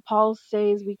but Paul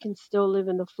says we can still live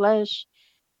in the flesh,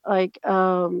 like,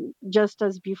 just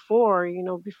as before,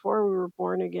 before we were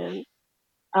born again.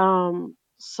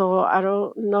 So I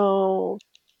don't know.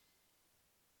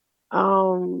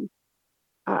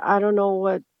 I don't know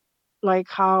what, like,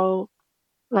 how,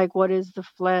 like, what is the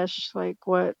flesh? Like,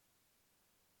 what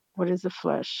is the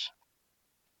flesh?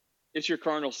 It's your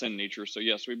carnal sin nature. So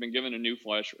yes, we've been given a new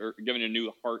flesh, or given a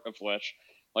new heart of flesh.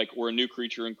 Like, we're a new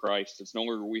creature in Christ. It's no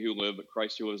longer we who live, but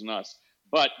Christ who lives in us.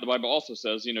 But the Bible also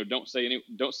says,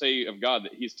 don't say of God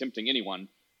that He's tempting anyone.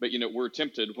 But we're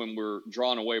tempted when we're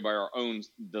drawn away by our own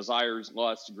desires,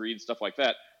 lusts, greed, stuff like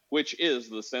that, which is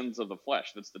the sins of the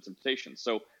flesh. That's the temptation.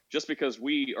 So just because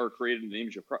we are created in the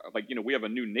image of Christ, like, we have a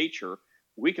new nature,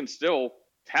 we can still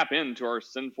tap into our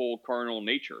sinful carnal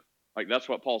nature. Like that's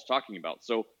what Paul's talking about.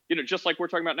 So, just like we're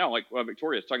talking about now, like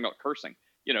Victoria's talking about cursing,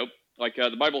 like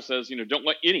the Bible says, don't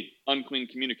let any unclean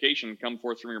communication come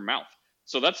forth from your mouth.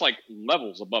 So that's like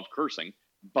levels above cursing.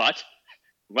 But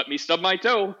let me stub my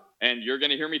toe and you're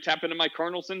going to hear me tap into my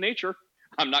carnal sin nature.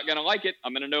 I'm not going to like it.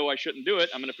 I'm going to know I shouldn't do it.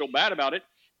 I'm going to feel bad about it.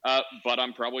 But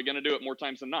I'm probably going to do it more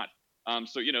times than not.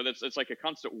 So, it's like a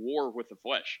constant war with the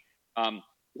flesh.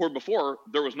 Where before,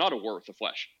 there was not a war with the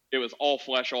flesh. It was all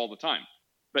flesh all the time.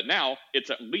 But now, it's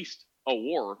at least a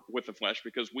war with the flesh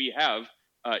because we have,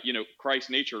 Christ's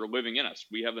nature living in us.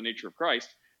 We have the nature of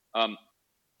Christ.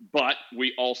 But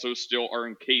we also still are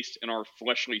encased in our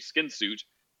fleshly skin suit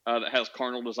that has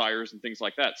carnal desires and things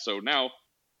like that. So now,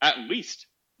 at least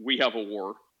we have a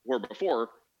war where before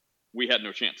we had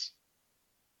no chance.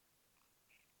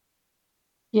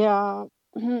 Yeah.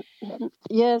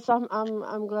 Yes,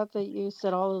 I'm glad that you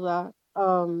said all of that.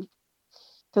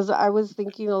 Because I was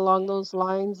thinking along those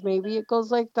lines, maybe it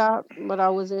goes like that, but I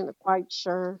wasn't quite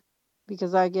sure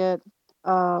because I got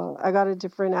a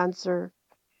different answer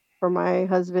from my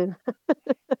husband.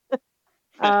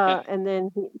 And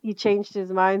then he changed his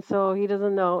mind, so he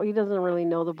doesn't really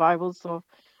know the Bible, so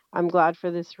I'm glad for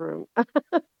this room.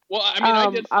 Well, I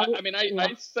mean,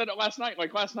 I said it last night.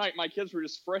 Like last night, my kids were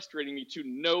just frustrating me to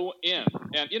no end.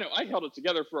 And, I held it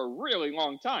together for a really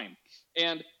long time.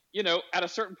 And, at a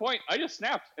certain point, I just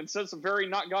snapped and said some very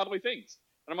not godly things.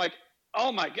 And I'm like,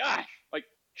 oh my gosh, like,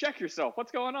 check yourself.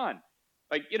 What's going on?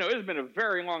 Like, it has been a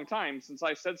very long time since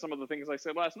I said some of the things I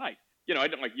said last night. I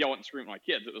didn't like yell and scream at my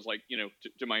kids. It was like,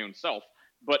 to my own self.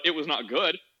 But it was not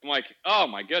good. I'm like, oh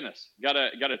my goodness,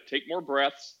 gotta take more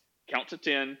breaths, count to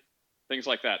 10. Things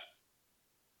like that.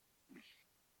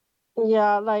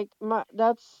 Yeah, like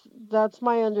that's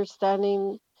my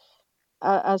understanding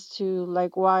as to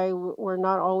like why we're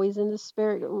not always in the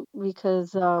spirit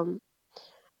because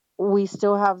we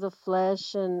still have the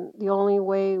flesh, and the only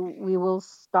way we will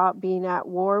stop being at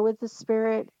war with the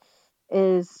spirit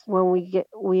is when we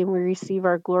receive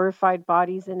our glorified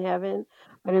bodies in heaven.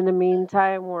 But in the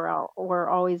meantime, we're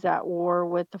always at war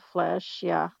with the flesh.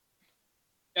 Yeah.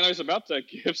 And I was about to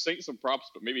give Saint some props,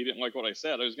 but maybe he didn't like what I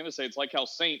said. I was going to say it's like how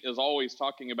Saint is always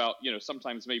talking about,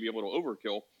 sometimes maybe a little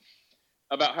overkill,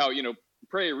 about how,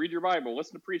 pray, read your Bible,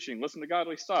 listen to preaching, listen to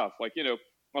godly stuff. Like,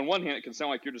 on one hand, it can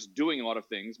sound like you're just doing a lot of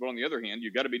things, but on the other hand,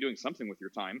 you got to be doing something with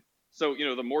your time. So,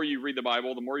 the more you read the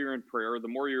Bible, the more you're in prayer, the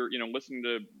more you're, listening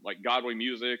to like godly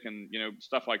music and,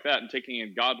 stuff like that and taking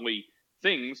in godly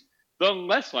things, the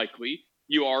less likely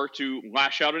you are to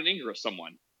lash out in anger at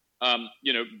someone.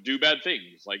 Do bad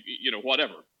things, like,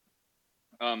 whatever.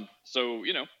 So,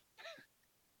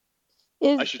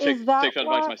 I should take that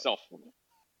advice myself.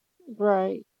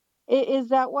 Right. Is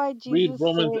that why Jesus read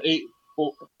Romans 8?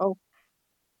 Oh.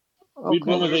 Okay. Read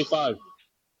Romans 8:5.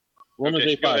 Romans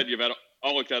 8:5. Go ahead, Yvette.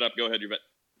 I'll look that up. Go ahead, Yvette.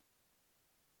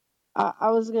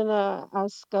 I was gonna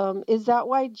ask, is that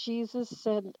why Jesus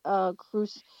said,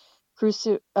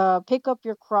 pick up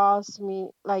your cross?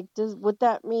 Would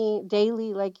that mean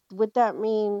daily? Like, would that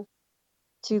mean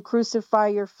to crucify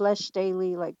your flesh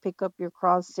daily? Like, pick up your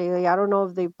cross daily? I don't know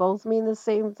if they both mean the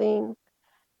same thing.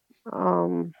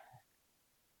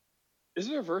 Is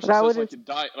there a verse that says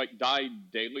die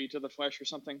daily to the flesh or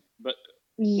something? But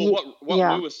what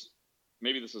Lewis?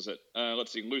 Maybe this is it.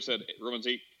 Let's see. Lewis said Romans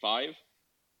 8:5.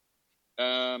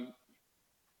 I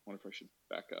wonder if I should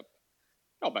back up.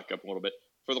 I'll back up a little bit.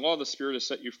 For the law of the Spirit has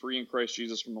set you free in Christ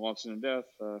Jesus from the law of sin and death.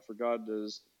 For God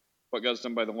has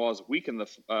done by the law is weaken the.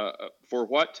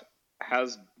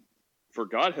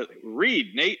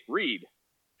 Read, Nate. Read.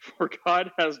 For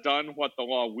God has done what the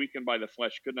law weakened by the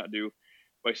flesh could not do,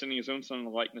 by sending His own Son in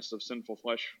the likeness of sinful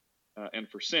flesh, and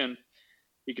for sin,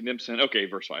 He condemned sin. Okay,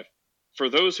 verse 5. For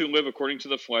those who live according to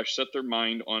the flesh set their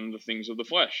mind on the things of the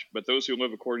flesh, but those who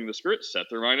live according to the Spirit set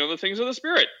their mind on the things of the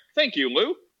Spirit. Thank you,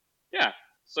 Lou. Yeah.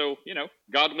 So,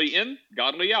 godly in,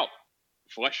 godly out.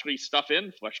 Fleshly stuff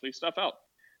in, fleshly stuff out.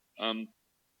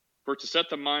 For to set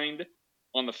the mind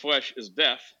on the flesh is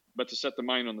death, but to set the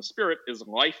mind on the Spirit is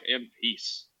life and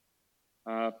peace.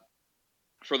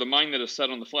 For the mind that is set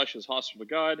on the flesh is hostile to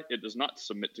God. It does not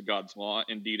submit to God's law.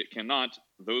 Indeed, it cannot.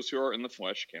 Those who are in the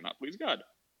flesh cannot please God.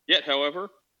 Yet,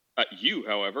 you,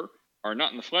 however, are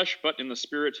not in the flesh, but in the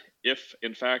Spirit, if,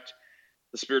 in fact,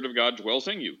 the Spirit of God dwells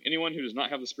in you. Anyone who does not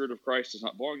have the Spirit of Christ does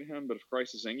not belong to Him, but if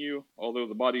Christ is in you, although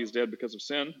the body is dead because of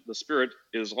sin, the Spirit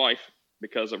is life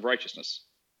because of righteousness.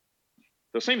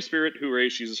 The same Spirit who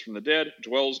raised Jesus from the dead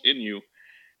dwells in you,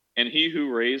 and He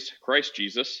who raised Christ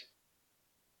Jesus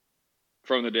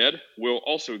from the dead will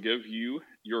also give you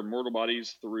your mortal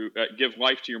bodies give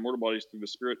life to your mortal bodies through the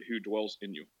Spirit who dwells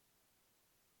in you.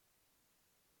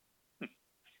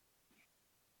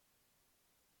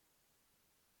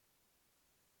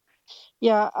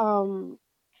 Yeah,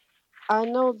 I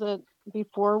know that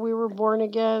before we were born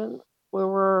again, we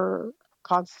were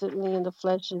constantly in the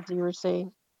flesh, as you were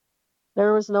saying.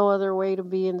 There was no other way to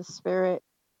be in the spirit.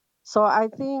 So I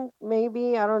think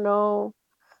maybe, I don't know,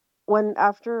 when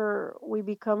after we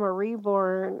become a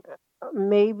reborn,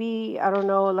 maybe, I don't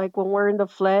know, like when we're in the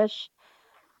flesh,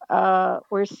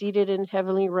 we're seated in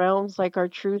heavenly realms, like our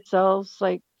true selves.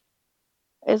 Like,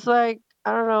 it's like,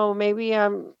 I don't know, maybe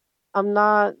I'm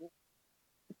not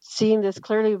seeing this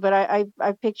clearly, but I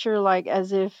picture like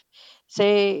as if,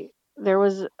 say, there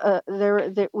was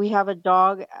there we have a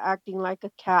dog acting like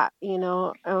a cat,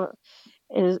 it's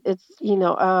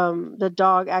the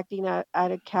dog acting at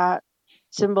a cat,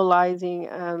 symbolizing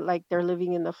like they're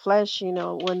living in the flesh,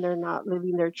 when they're not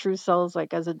living their true selves,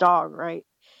 like as a dog, right?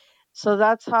 So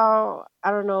that's how,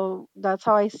 I don't know, that's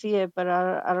how I see it, but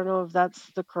I don't know if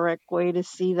that's the correct way to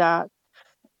see that.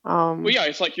 Well, yeah,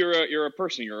 it's like you're a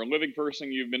person. You're a living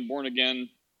person. You've been born again.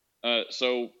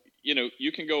 So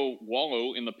you can go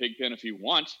wallow in the pig pen if you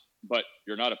want, but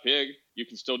you're not a pig. You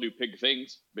can still do pig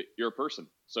things, but you're a person.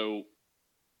 So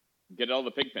get out of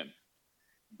the pig pen.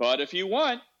 But if you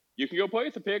want, you can go play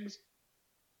with the pigs,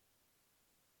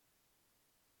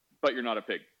 but you're not a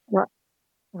pig.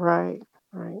 Right,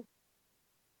 right.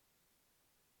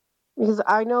 Because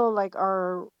I know like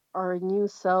our new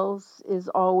selves is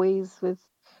always with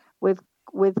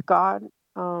with God.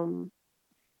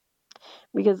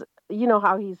 Because you know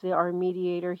how he's our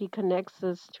mediator. He connects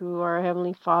us to our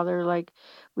heavenly Father. Like,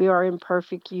 we are in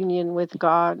perfect union with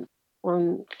God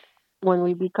when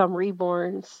we become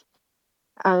reborns.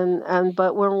 And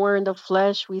but when we're in the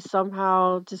flesh, we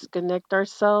somehow disconnect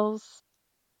ourselves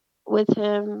with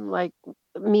him. Like,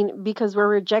 I mean, because we're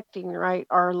rejecting, right,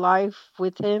 our life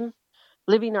with him,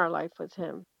 living our life with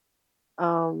him.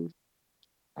 Um,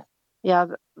 yeah,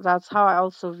 that's how I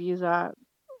also view that.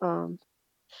 Um,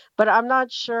 but I'm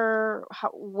not sure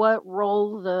what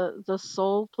role the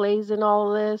soul plays in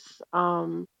all this.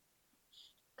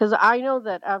 Because I know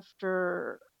that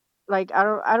after, like,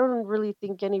 I don't really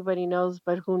think anybody knows,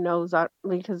 but who knows?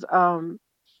 Because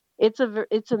it's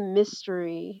a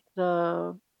mystery.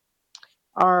 Our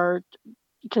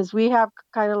Because we have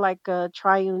kind of like a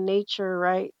triune nature,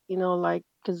 right? Like,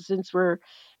 because since we're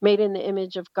made in the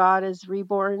image of God as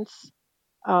reborns,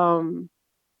 um,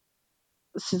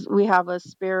 we have a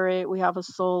spirit, we have a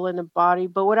soul and a body.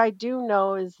 But what I do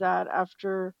know is that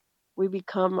after we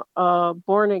become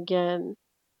born again,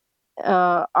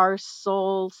 our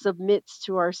soul submits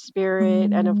to our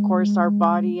spirit, and of course our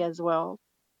body as well.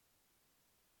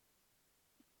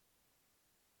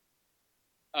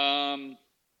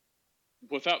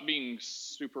 Without being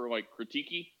super like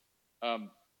critiquey,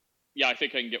 yeah, I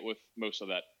think I can get with most of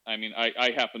that. I mean,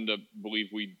 I happen to believe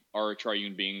we are a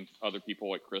triune being. Other people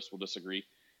like Chris will disagree.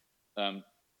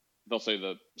 They'll say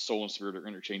the soul and spirit are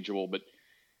interchangeable, but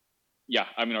yeah,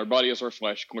 I mean, our body is our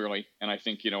flesh, clearly, and I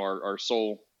think our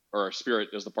soul or our spirit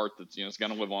is the part that's is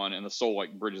going to live on, and the soul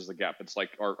like bridges the gap. It's like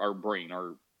our brain,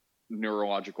 our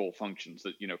neurological functions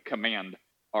that command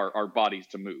our bodies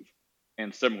to move.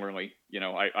 And similarly,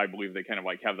 I believe they kind of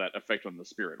like have that effect on the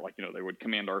spirit. Like they would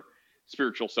command our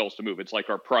spiritual selves to move. It's like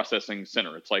our processing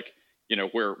center. It's like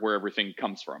where everything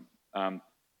comes from.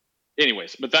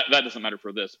 Anyways, but that doesn't matter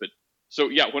for this. But so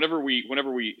yeah, whenever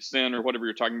we sin or whatever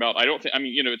you're talking about, I don't think. I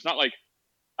mean, it's not like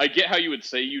I get how you would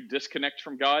say you disconnect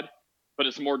from God, but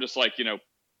it's more just like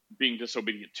being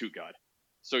disobedient to God.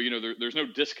 So there's no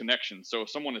disconnection. So if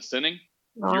someone is sinning,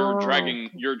 you're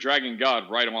dragging God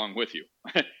right along with you.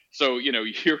 So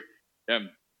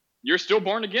you're still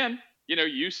born again.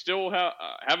 You still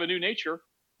have a new nature.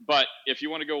 But if you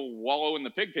want to go wallow in the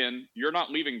pig pen, you're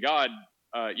not leaving God,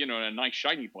 in a nice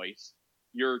shiny place.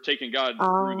 You're taking God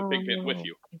through the pig pen with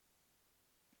you.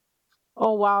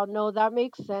 Oh wow, no, that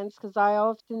makes sense, because I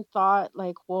often thought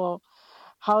like, well,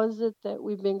 how is it that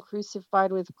we've been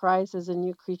crucified with Christ as a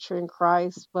new creature in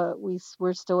Christ, but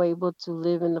we're still able to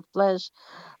live in the flesh?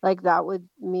 Like, that would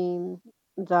mean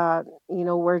that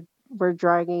we're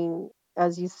dragging,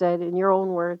 as you said in your own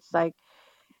words, like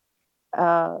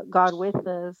God with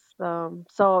us.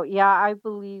 So yeah, I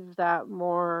believe that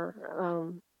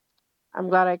more. I'm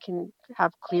glad I can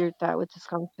have cleared that with this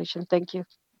conversation. Thank you.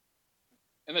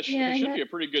 And that should be a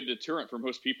pretty good deterrent for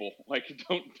most people. Like,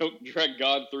 don't drag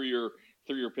God through your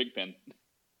pig pen.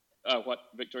 What,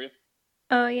 Victoria?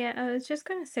 Oh yeah, I was just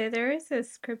gonna say there is a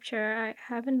scripture.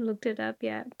 I haven't looked it up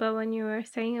yet, but when you were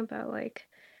saying about like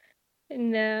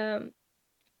in the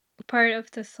part of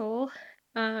the soul,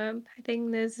 I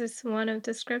think this is one of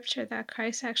the scripture that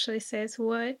Christ actually says,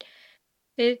 what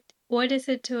is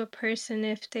it to a person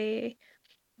if they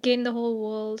gain the whole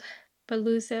world but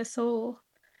lose their soul.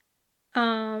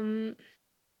 Yeah,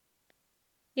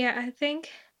 I think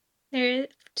there,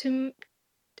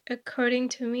 according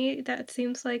to me, that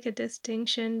seems like a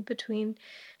distinction between,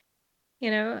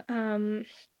 the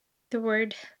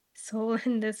word soul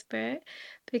and the spirit,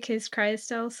 because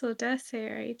Christ also does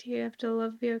say, right, you have to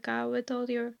love your God with all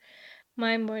your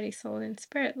mind, body, soul, and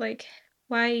spirit. Like,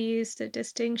 why use the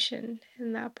distinction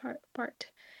in that part?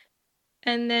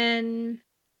 And then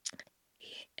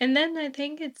I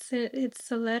think it's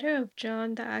the letter of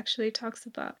John that actually talks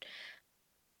about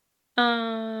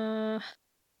God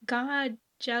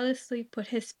jealously put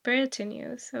his spirit in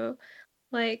you. So,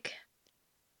 like,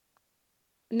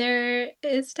 there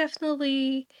is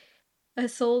definitely a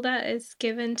soul that is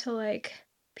given to, like,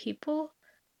 people.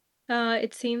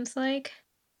 It seems like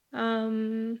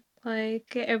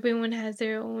everyone has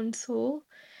their own soul,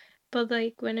 but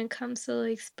like when it comes to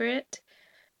like spirit,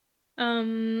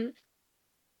 um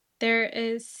there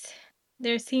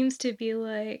seems to be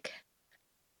like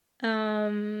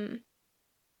um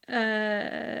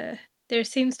there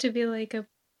seems to be like a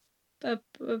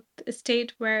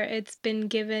state where it's been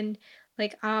given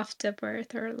like after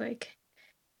birth or like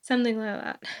something like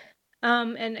that.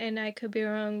 And I could be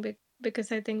wrong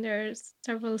because I think there's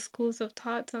several schools of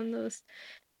thoughts on those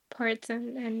parts,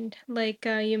 and like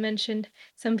you mentioned,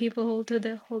 some people hold to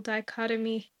the whole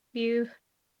dichotomy view.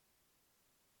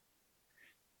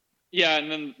 Yeah,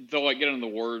 and then they'll like get into the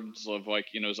words of like,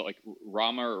 is it like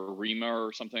Rama or Rima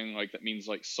or something like that means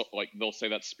like, so, like they'll say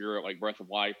that spirit, like breath of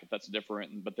life, but that's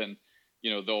different. But then,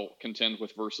 they'll contend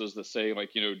with verses that say like,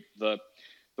 the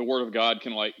word of God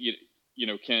can like,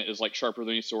 is like sharper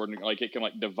than any sword, and like it can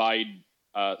like divide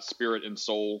spirit and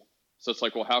soul. So it's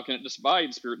like, well, how can it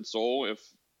divide spirit and soul if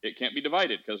it can't be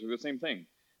divided because they're the same thing?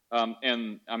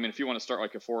 And I mean, if you want to start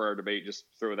like a 4-hour debate, just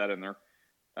throw that in there.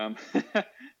 But,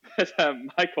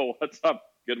 Michael, what's up?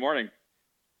 Good morning.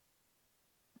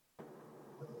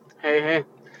 Hey.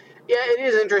 Yeah, it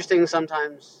is interesting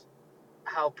sometimes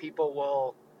how people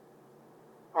will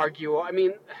argue. I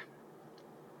mean,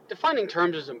 defining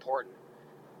terms is important,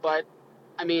 but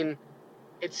I mean,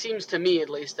 it seems to me at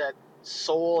least that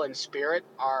soul and spirit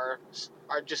are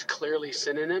just clearly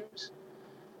synonyms.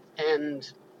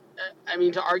 And I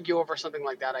mean, to argue over something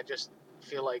like that, I just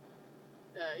feel like,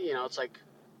 it's like,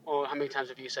 oh, how many times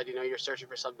have you said, you're searching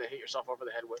for something to hit yourself over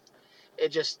the head with? It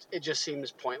just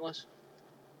seems pointless.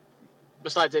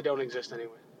 Besides, they don't exist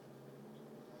anyway.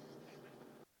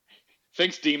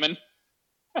 Thanks, Demon.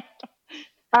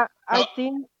 I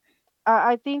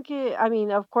think it, I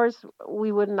mean, of course,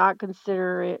 we would not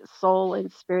consider it soul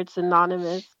and spirit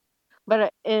synonymous,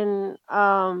 but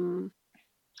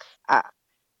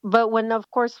but when,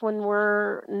 of course, when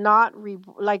we're not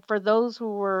like for those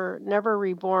who were never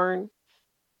reborn,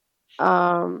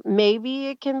 maybe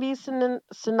it can be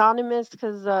synonymous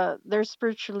because they're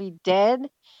spiritually dead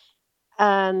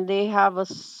and they have a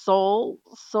soul.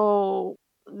 So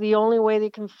the only way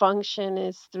they can function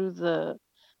is through the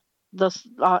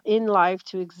in life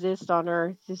to exist on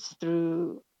earth is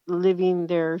through living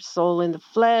their soul in the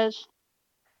flesh.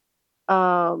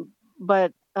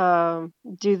 But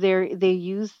do they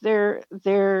use their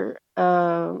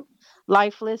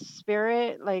lifeless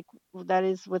spirit, like that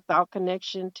is without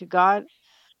connection to God?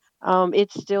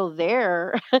 It's still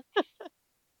there.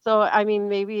 So I mean,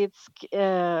 maybe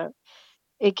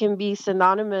it can be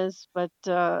synonymous, but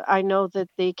I know that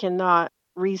they cannot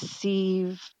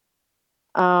receive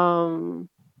any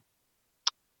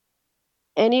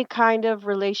kind of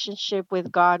relationship with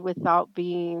God without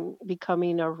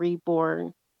becoming a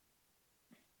reborn.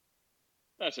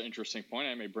 That's an interesting point.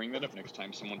 I may bring that up next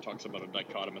time someone talks about a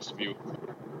dichotomous view.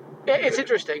 It's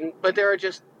interesting, but there are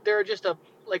just a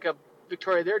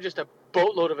Victoria. There are just a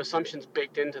boatload of assumptions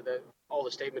baked into all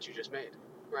the statements you just made,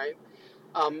 right?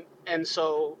 And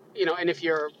so and if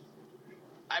you're,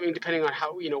 I mean, depending on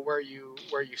how where you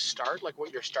start, like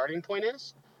what your starting point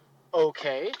is,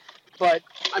 okay. But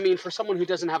I mean, for someone who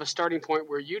doesn't have a starting point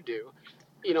where you do,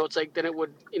 it's like then it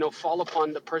would fall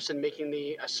upon the person making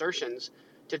the assertions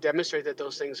to demonstrate that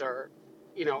those things are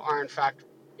in fact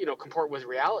comport with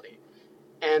reality.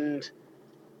 And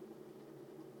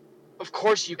of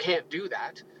course you can't do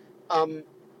that.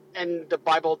 And the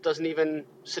Bible doesn't even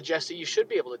suggest that you should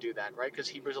be able to do that, right? Because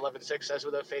Hebrews 11:6 says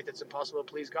without faith it's impossible to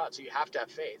please God. So you have to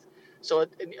have faith. So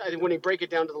when you break it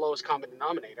down to the lowest common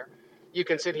denominator, you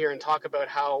can sit here and talk about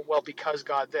how, well, because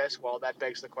God this, well, that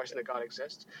begs the question that God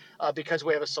exists. Because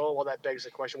we have a soul, well, that begs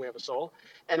the question we have a soul.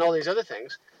 And all these other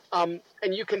things. And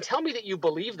you can tell me that you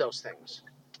believe those things.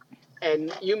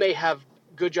 And you may have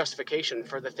good justification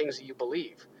for the things that you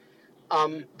believe.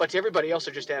 But to everybody else,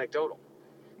 they're just anecdotal.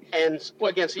 And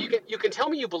again, so you can tell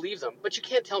me you believe them, but you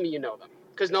can't tell me you know them,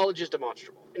 because knowledge is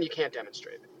demonstrable and you can't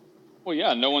demonstrate it. Well,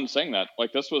 yeah, no one's saying that.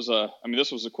 Like this was a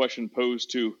question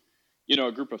posed to,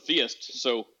 a group of theists.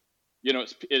 So,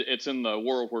 it's in the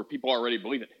world where people already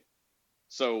believe it.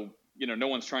 So, no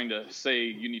one's trying to say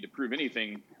you need to prove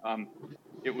anything.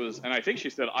 It was, and I think she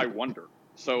said, "I wonder."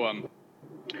 So,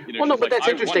 well, no, but that's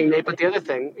interesting, Nate. But the other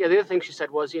thing she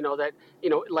said was, that,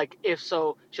 like if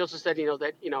so, she also said,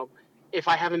 that, if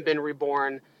I haven't been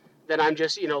reborn, then I'm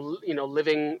just,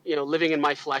 living in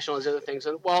my flesh and all these other things.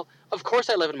 And well, of course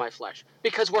I live in my flesh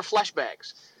because we're flesh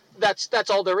bags. That's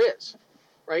all there is,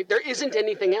 right? There isn't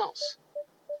anything else.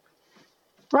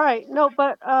 Right. No,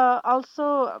 but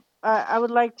also I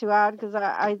would like to add, because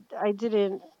I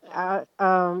didn't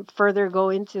further go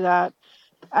into that.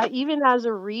 Even as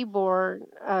a reborn,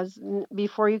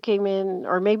 before you came in,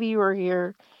 or maybe you were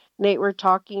here, Nate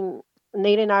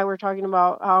and I were talking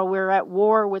about how we're at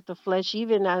war with the flesh,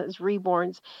 even as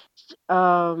reborns.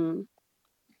 Um,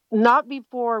 Not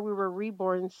before we were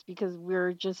reborns, because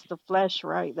we're just the flesh,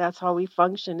 right? That's how we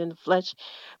function in the flesh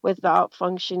without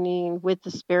functioning with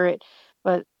the spirit.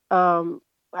 But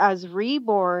as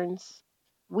reborns,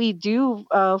 we do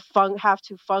have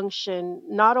to function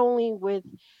not only with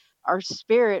our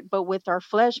spirit, but with our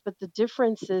flesh. But the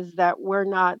difference is that we're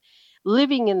not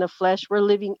living in the flesh, we're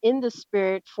living in the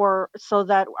spirit, so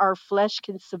that our flesh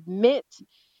can submit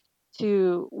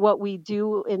to what we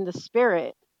do in the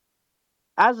spirit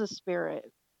as a spirit.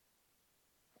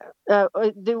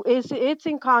 It's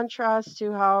in contrast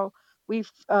to how we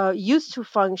used to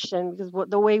function, because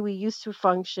the way we used to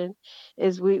function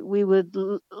is we would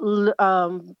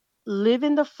live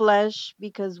in the flesh,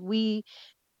 because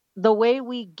the way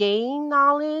we gain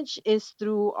knowledge is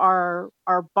through our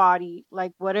body,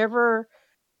 like whatever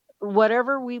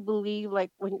we believe,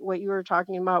 like what you were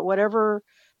talking about, whatever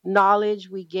knowledge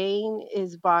we gain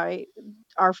is by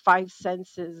our five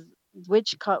senses,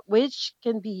 which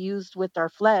can be used with our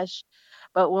flesh.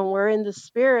 But when we're in the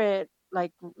spirit,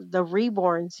 like the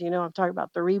reborns, I'm talking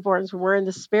about the reborns, when we're in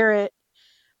the spirit,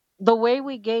 the way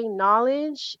we gain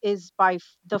knowledge is by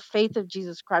the faith of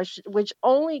Jesus Christ, which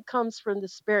only comes from the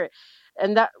spirit.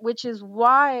 And that, which is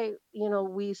why,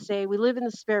 we say we live in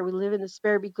the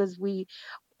spirit, because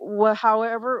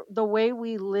however, the way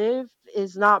we live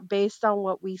is not based on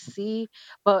what we see,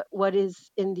 but what is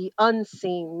in the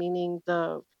unseen, meaning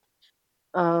the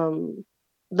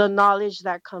knowledge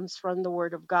that comes from the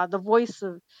word of God,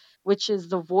 which is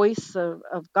the voice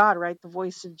of God, right? The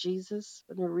voice of Jesus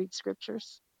when we read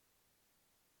scriptures.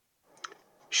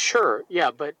 Sure,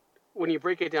 yeah, but when you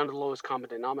break it down to the lowest common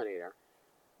denominator,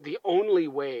 the only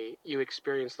way you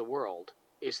experience the world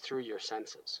is through your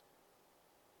senses.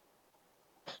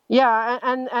 Yeah,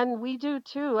 and we do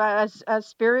too, as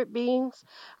spirit beings.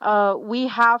 We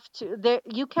have to.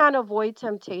 You can't avoid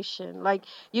temptation. Like,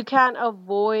 you can't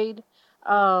avoid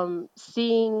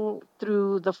seeing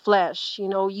through the flesh.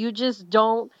 You just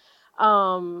don't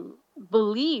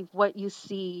believe what you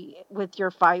see with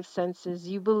your five senses.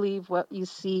 You believe what you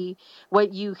see,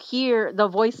 what you hear, the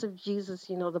voice of Jesus.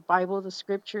 The Bible, the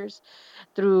scriptures,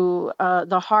 through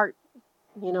the heart,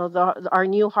 our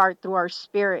new heart, through our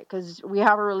spirit, because we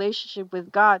have a relationship with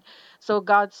God. So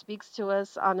God speaks to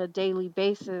us on a daily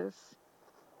basis.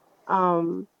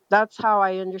 That's how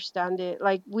I understand it.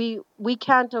 Like, we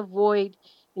can't avoid,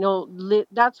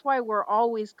 that's why we're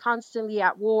always constantly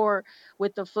at war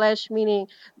with the flesh, meaning,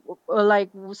 like,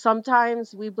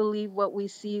 sometimes we believe what we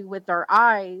see with our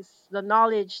eyes, the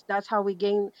knowledge. That's how we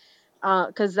gain,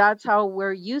 because that's how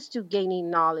we're used to gaining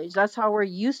knowledge. That's how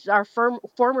our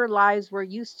former lives we're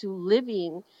used to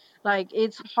living. Like,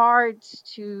 it's hard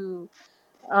to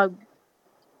uh,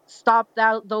 stop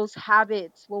those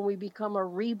habits when we become a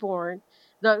reborn.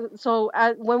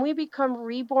 When we become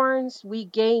reborns, we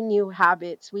gain new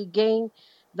habits. We gain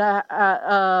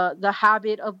the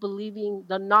habit of believing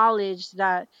the knowledge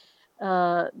that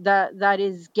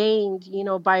is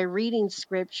gained, by reading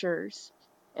scriptures,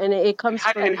 and it comes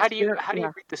from How do you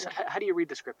yeah. read this? How do you read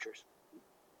the scriptures?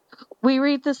 We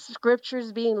read the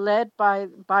scriptures being led by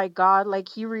God, like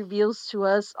He reveals to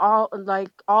us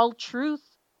all truth,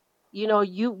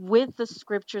 you with the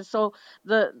scriptures. So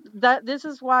this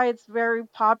is why it's very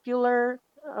popular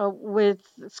with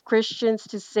Christians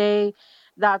to say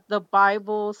that the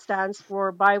Bible stands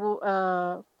for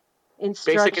Bible Basic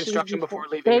instructions instruction before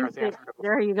before leaving Earth.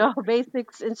 there you go. Basic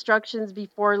instructions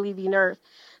before leaving Earth.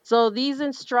 So these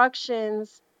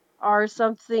instructions are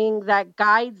something that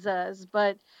guides us,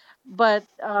 but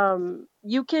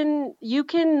you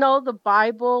can know the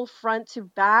Bible front to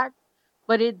back,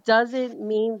 but it doesn't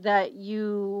mean that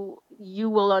you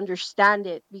will understand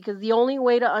it, because the only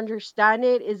way to understand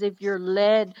it is if you're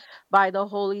led by the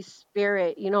Holy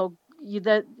Spirit.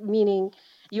 That meaning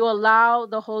you allow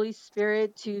the Holy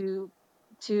Spirit to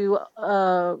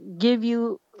give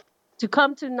you to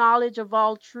come to knowledge of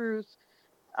all truth,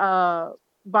 uh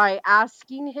by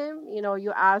asking him.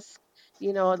 You ask,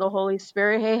 the Holy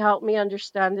Spirit, hey, help me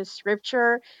understand this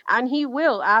scripture, and he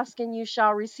will. Ask and you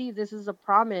shall receive. This is a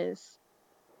promise.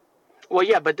 Well,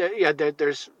 yeah, but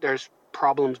there's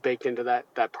problems baked into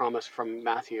that promise from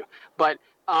Matthew. But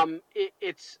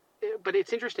it's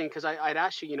interesting, because I'd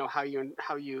asked you,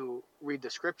 how you read the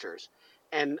scriptures,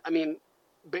 and I mean,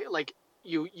 like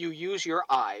you use your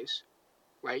eyes,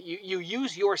 right? You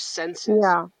use your senses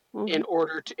Yeah. in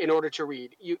order to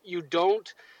read. You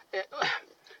don't.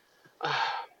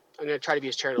 I'm going to try to be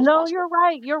as charitable as No, possible. you're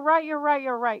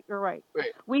right.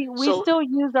 Right. We So still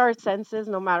use our senses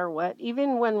no matter what,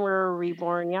 even when we're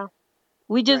reborn. Yeah.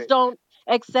 We just right. don't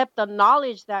accept the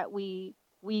knowledge that we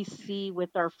see with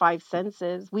our five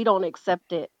senses. We don't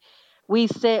accept it. We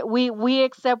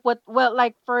accept what, well,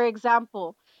 like, for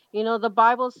example, the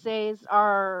Bible says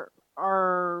the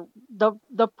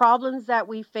problems that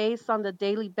we face on the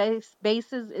daily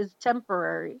basis is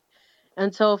temporary,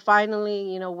 until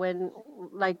finally, when,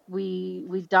 like,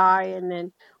 we die and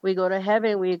then we go to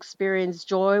heaven, we experience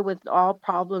joy, with all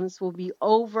problems will be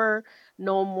over,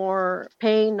 no more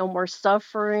pain, no more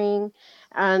suffering.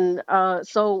 And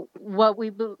so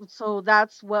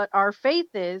that's what our faith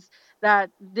is, that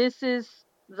this is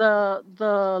the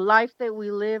life that we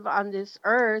live on this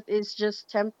earth is just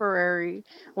temporary.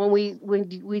 When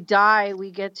we die,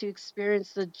 we get to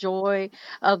experience the joy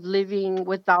of living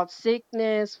without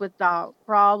sickness, without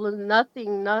problem,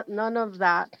 nothing, none of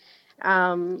that.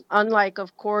 Unlike,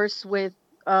 of course, with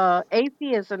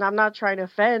atheists, and I'm not trying to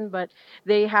offend, but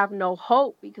they have no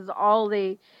hope, because all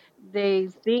they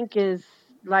think is,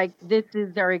 like, this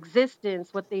is their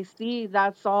existence. What they see,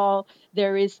 that's all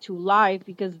there is to life,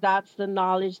 because that's the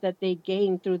knowledge that they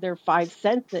gain through their five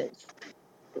senses.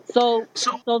 So,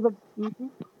 So mhm.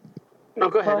 no,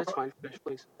 go ahead. Go It's fine. Finish,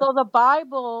 please. So the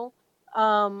Bible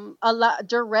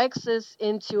directs us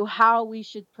into how we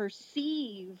should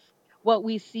perceive what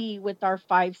we see with our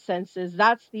five senses.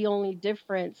 That's the only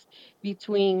difference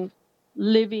between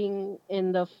living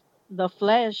in the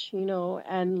flesh,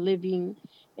 and living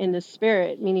in the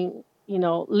spirit. Meaning,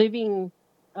 living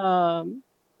um,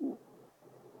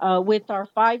 with our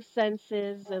five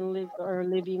senses, and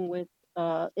living with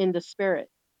in the spirit.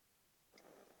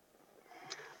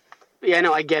 Yeah,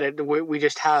 no, I get it. We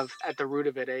just have at the root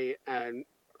of it a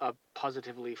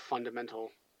positively fundamental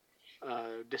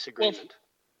disagreement.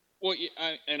 Well,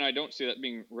 and I don't see that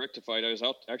being rectified. I was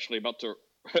actually about to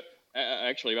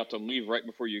leave right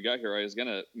before you got here. I was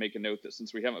gonna make a note that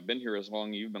since we haven't been here as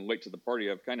long, you've been late to the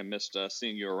party. I've kind of missed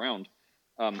seeing you around.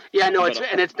 Yeah, no, it's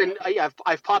been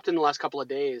I've popped in the last couple of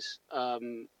days.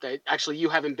 That actually you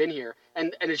haven't been here,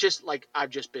 and it's just like I've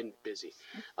just been busy.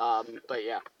 But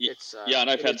yeah, it's and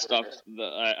I've had stuff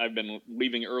that I've been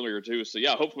leaving earlier too. So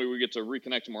yeah, hopefully we get to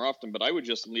reconnect more often. But I would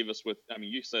just leave us with, I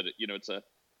mean, you said it. It's a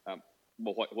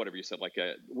whatever you said, like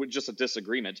just a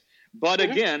disagreement. But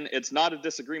again, it's not a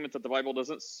disagreement that the Bible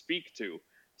doesn't speak to.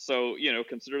 So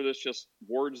consider this just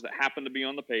words that happen to be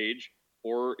on the page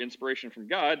or inspiration from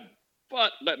God.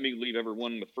 But let me leave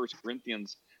everyone with 1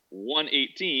 Corinthians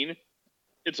 1:18.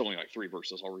 It's only like 3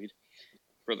 verses I'll read.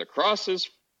 For the cross is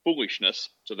foolishness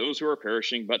to those who are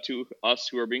perishing, but to us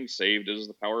who are being saved it is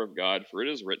the power of God. For it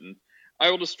is written,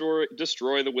 I will destroy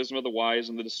the wisdom of the wise,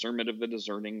 and the discernment of the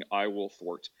discerning I will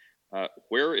thwart.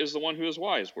 Where is the one who is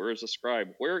wise? Where is the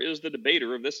scribe? Where is the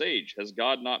debater of this age? Has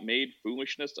God not made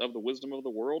foolishness of the wisdom of the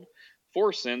world?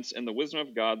 For since in the wisdom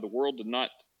of God the world did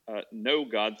not know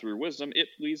God through wisdom, it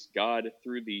pleased God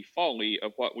through the folly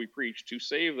of what we preach to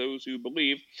save those who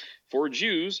believe. For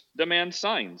Jews demand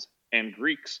signs, and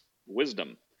Greeks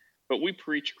wisdom. But we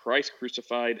preach Christ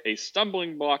crucified, a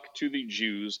stumbling block to the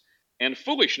Jews, and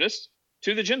foolishness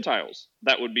to the Gentiles.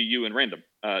 That would be you and random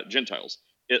Gentiles.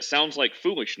 It sounds like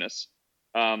foolishness.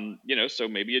 So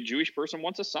maybe a Jewish person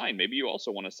wants a sign. Maybe you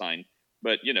also want a sign.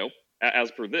 But,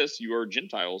 as per this, you are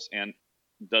Gentiles, and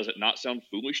does it not sound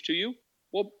foolish to you?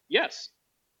 Well, yes,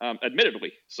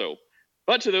 admittedly so.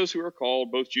 But to those who are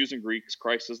called, both Jews and Greeks,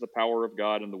 Christ is the power of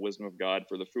God and the wisdom of God,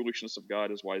 for the foolishness of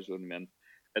God is wiser than men,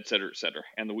 etc.,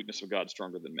 and the weakness of God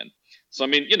stronger than men. So, I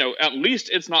mean, at least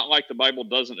it's not like the Bible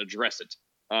doesn't address it.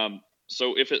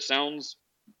 So if it sounds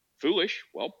foolish,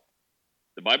 well,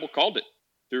 the Bible called it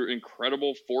through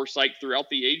incredible foresight throughout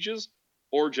the ages,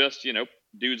 or just,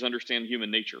 dudes understand human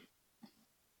nature.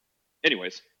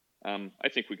 Anyways, I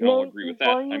think we can all agree with that.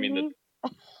 I mean,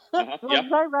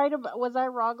 was I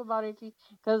wrong about it?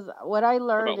 Because what I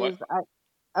learned is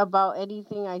about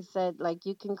anything I said, like,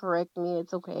 you can correct me.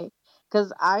 It's okay.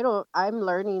 Because I'm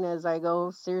learning as I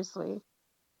go. Seriously.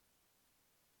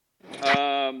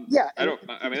 I mean,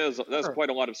 that's quite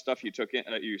a lot of stuff you took in.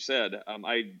 You said.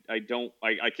 I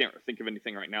can't think of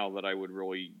anything right now that I would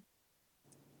really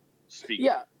speak.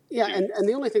 Yeah, and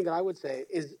the only thing that I would say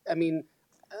is, I mean,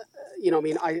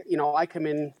 I come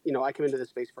into this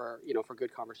space for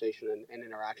good conversation and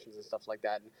interactions and stuff like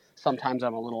that. And sometimes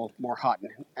I'm a little more hot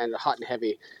and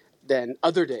heavy than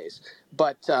other days.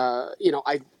 But you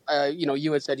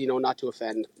had said not to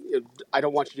offend. I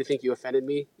don't want you to think you offended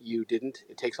me. You didn't.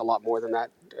 It takes a lot more than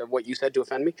that. What you said to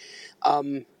offend me.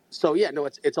 So yeah, no,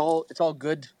 it's all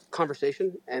good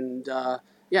conversation, and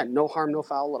no harm, no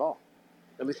foul at all.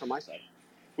 At least on my side.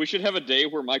 We should have a day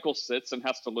where Michael sits and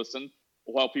has to listen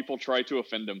while people try to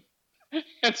offend him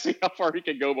and see how far he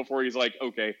can go before he's like,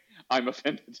 okay, I'm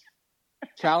offended.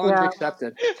 Challenge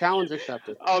accepted. Challenge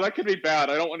accepted. Oh, that could be bad.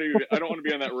 I don't want to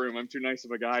be in that room. I'm too nice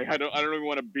of a guy. I don't even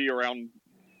want to be around.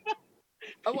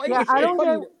 I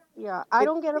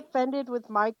don't get offended with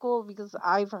Michael because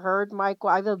I've heard Michael.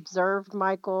 I've observed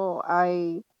Michael.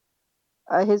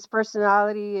 His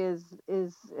personality is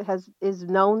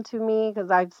known to me because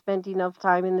I've spent enough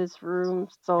time in this room,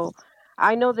 so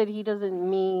I know that he doesn't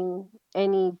mean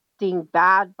anything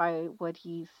bad by what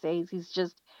he says. He's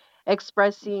just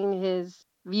expressing his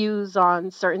views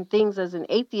on certain things as an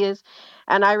atheist,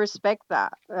 and I respect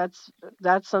that.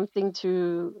 That's something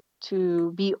to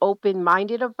be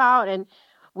open-minded about, and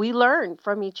we learn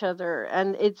from each other,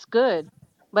 and it's good.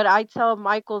 But I tell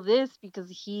Michael this because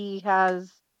he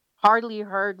has hardly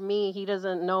heard me. He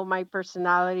doesn't know my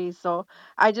personality. So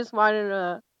I just wanted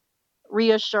to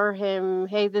reassure him,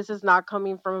 hey, this is not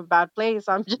coming from a bad place.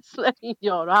 I'm just letting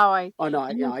you know how I. Oh no,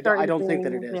 I don't think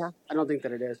that it is. Yeah. I don't think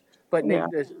that it is. But Nate,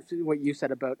 what you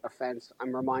said about offense,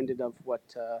 I'm reminded of what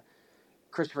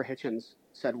Christopher Hitchens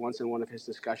said once in one of his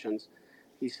discussions.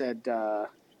 He said,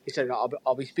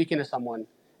 I'll be speaking to someone,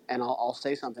 and I'll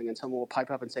say something, and someone will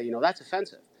pipe up and say, that's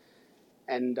offensive.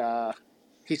 And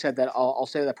he said that I'll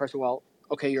say to that person, well,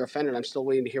 okay, you're offended. I'm still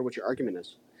waiting to hear what your argument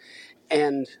is.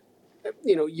 And,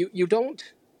 you don't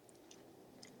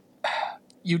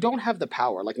have the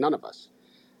power, like none of us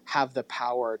have the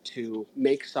power to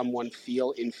make someone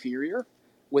feel inferior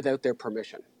without their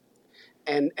permission.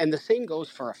 And the same goes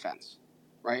for offense,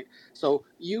 right? So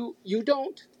you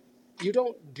don't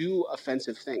do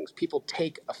offensive things. People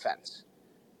take offense,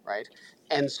 right?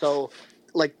 And so,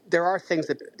 like, there are things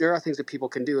that people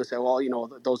can do and say, well,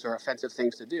 those are offensive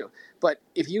things to do. But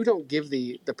if you don't give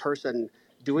the person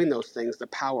doing those things the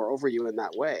power over you in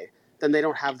that way, then they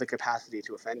don't have the capacity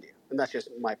to offend you. And that's just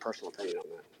my personal opinion on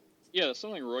that. Yeah, that's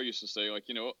something Roy used to say, like,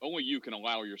 only you can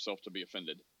allow yourself to be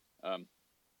offended.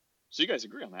 So you guys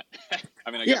agree on that?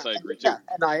 I mean, I guess I agree too.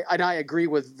 Yeah, and I agree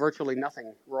with virtually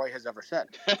nothing Roy has ever said,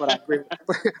 but I agree.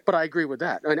 But I agree with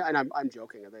that, and I'm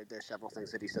joking. There's several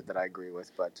things that he said that I agree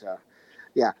with, but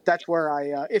yeah, that's where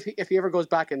I. If he ever goes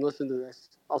back and listens to this,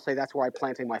 I'll say that's where I'm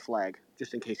planting my flag,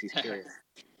 just in case he's curious.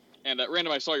 And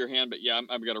Random, I saw your hand, but yeah,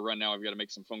 I've got to run now. I've got to make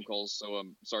some phone calls, so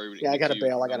I'm sorry. Yeah, I got to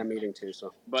bail. I got a meeting too.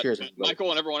 So, but cheers, everybody. Michael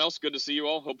and everyone else, good to see you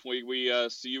all. Hopefully, we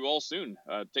see you all soon.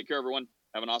 Take care, everyone.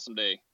 Have an awesome day.